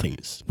 major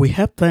things. We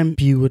help them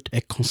build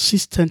a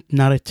consistent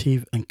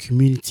narrative and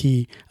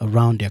community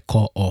around their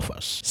core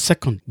offers.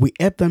 Second, we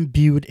help them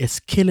build a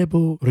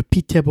scalable,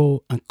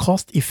 repeatable, and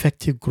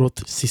cost-effective growth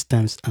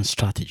systems and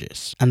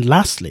strategies. And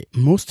lastly,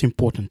 most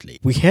importantly,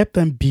 we help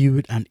them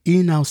build an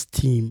in-house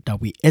team that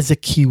will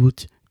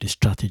execute the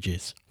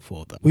strategies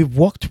for them. We've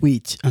worked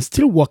with and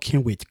still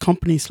working with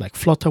companies like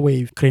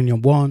Flutterwave,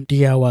 Cranium One,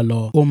 DIY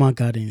Law, Oma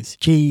Gardens,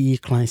 JEE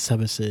Client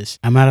Services,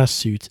 Amara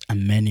Suits,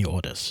 and many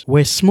others.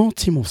 We're a small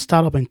team of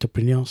startup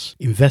entrepreneurs,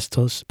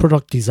 investors,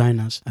 product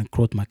designers, and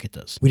growth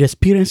marketers with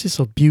experiences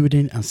of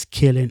building and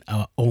scaling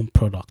our own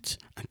products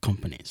and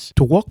companies.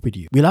 To work with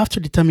you, we'll have to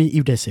determine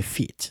if there's a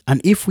fit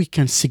and if we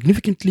can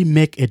significantly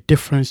make a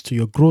difference to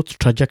your growth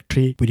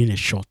trajectory within a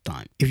short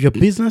time. If your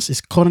business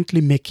is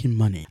currently making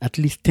money, at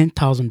least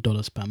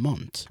 $10,000 per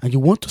month, and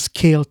you want to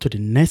scale to the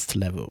next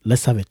level,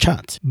 let's have a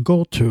chat.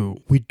 Go to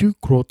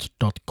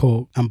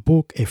wedogrowth.co and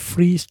book a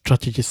free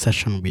strategy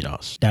session with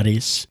us. That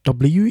is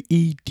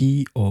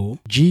wedogrowth.co,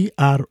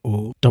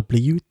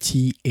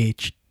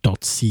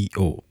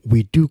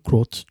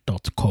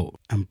 wedogrowth.co,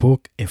 and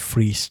book a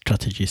free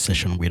strategy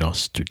session with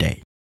us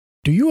today.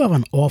 Do you have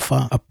an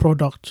offer, a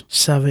product,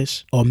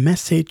 service, or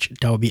message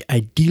that will be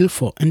ideal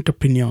for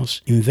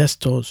entrepreneurs,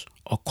 investors,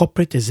 or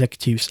corporate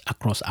executives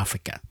across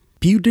Africa?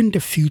 Building the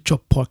Future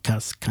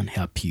podcast can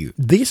help you.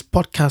 This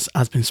podcast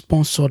has been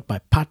sponsored by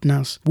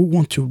partners who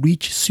want to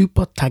reach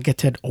super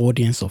targeted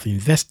audience of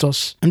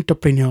investors,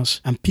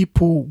 entrepreneurs, and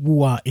people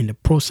who are in the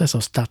process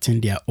of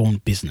starting their own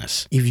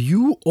business. If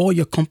you or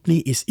your company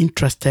is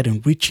interested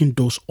in reaching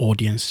those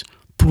audience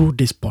through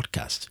this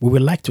podcast, we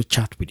would like to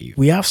chat with you.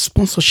 We have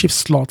sponsorship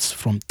slots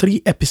from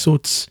 3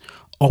 episodes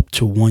up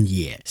to 1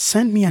 year.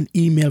 Send me an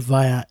email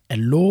via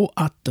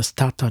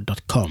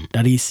hello@thestarter.com.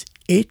 That is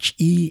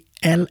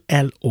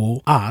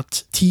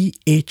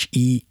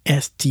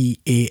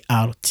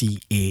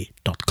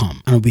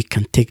HELLO@THESTARTA.com, and we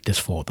can take this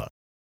further.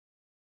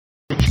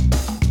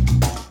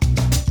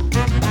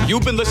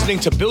 You've been listening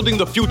to Building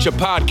the Future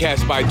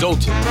podcast by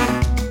Dolton.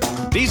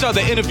 These are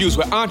the interviews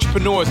with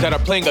entrepreneurs that are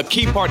playing a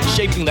key part in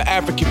shaping the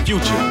African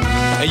future,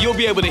 and you'll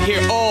be able to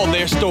hear all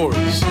their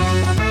stories.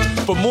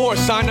 For more,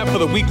 sign up for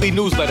the weekly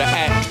newsletter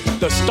at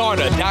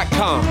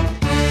thestarter.com.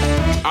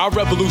 Our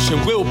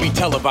revolution will be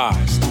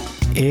televised.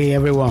 Hey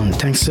everyone,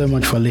 thanks so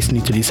much for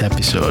listening to this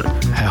episode.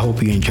 I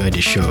hope you enjoyed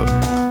the show.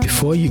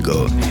 Before you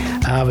go,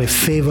 I have a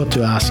favor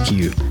to ask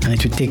you, and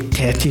it will take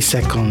 30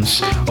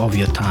 seconds of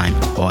your time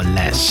or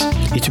less.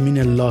 It will mean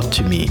a lot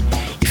to me.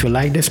 If you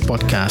like this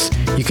podcast,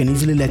 you can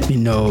easily let me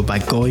know by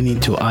going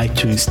into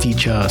iTunes,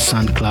 Stitcher,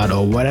 SoundCloud,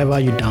 or wherever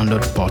you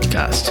download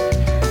podcasts,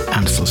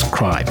 and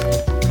subscribe.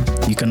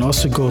 You can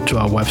also go to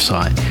our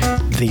website,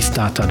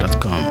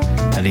 thestarter.com.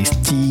 That is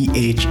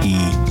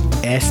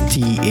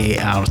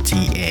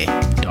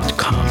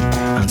THESTARTA.com,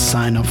 and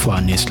sign up for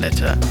our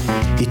newsletter.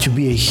 It will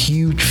be a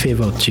huge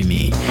favor to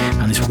me,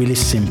 and it's really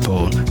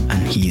simple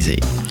and easy.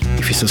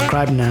 If you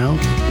subscribe now,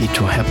 it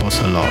will help us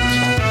a lot.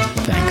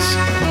 Thanks.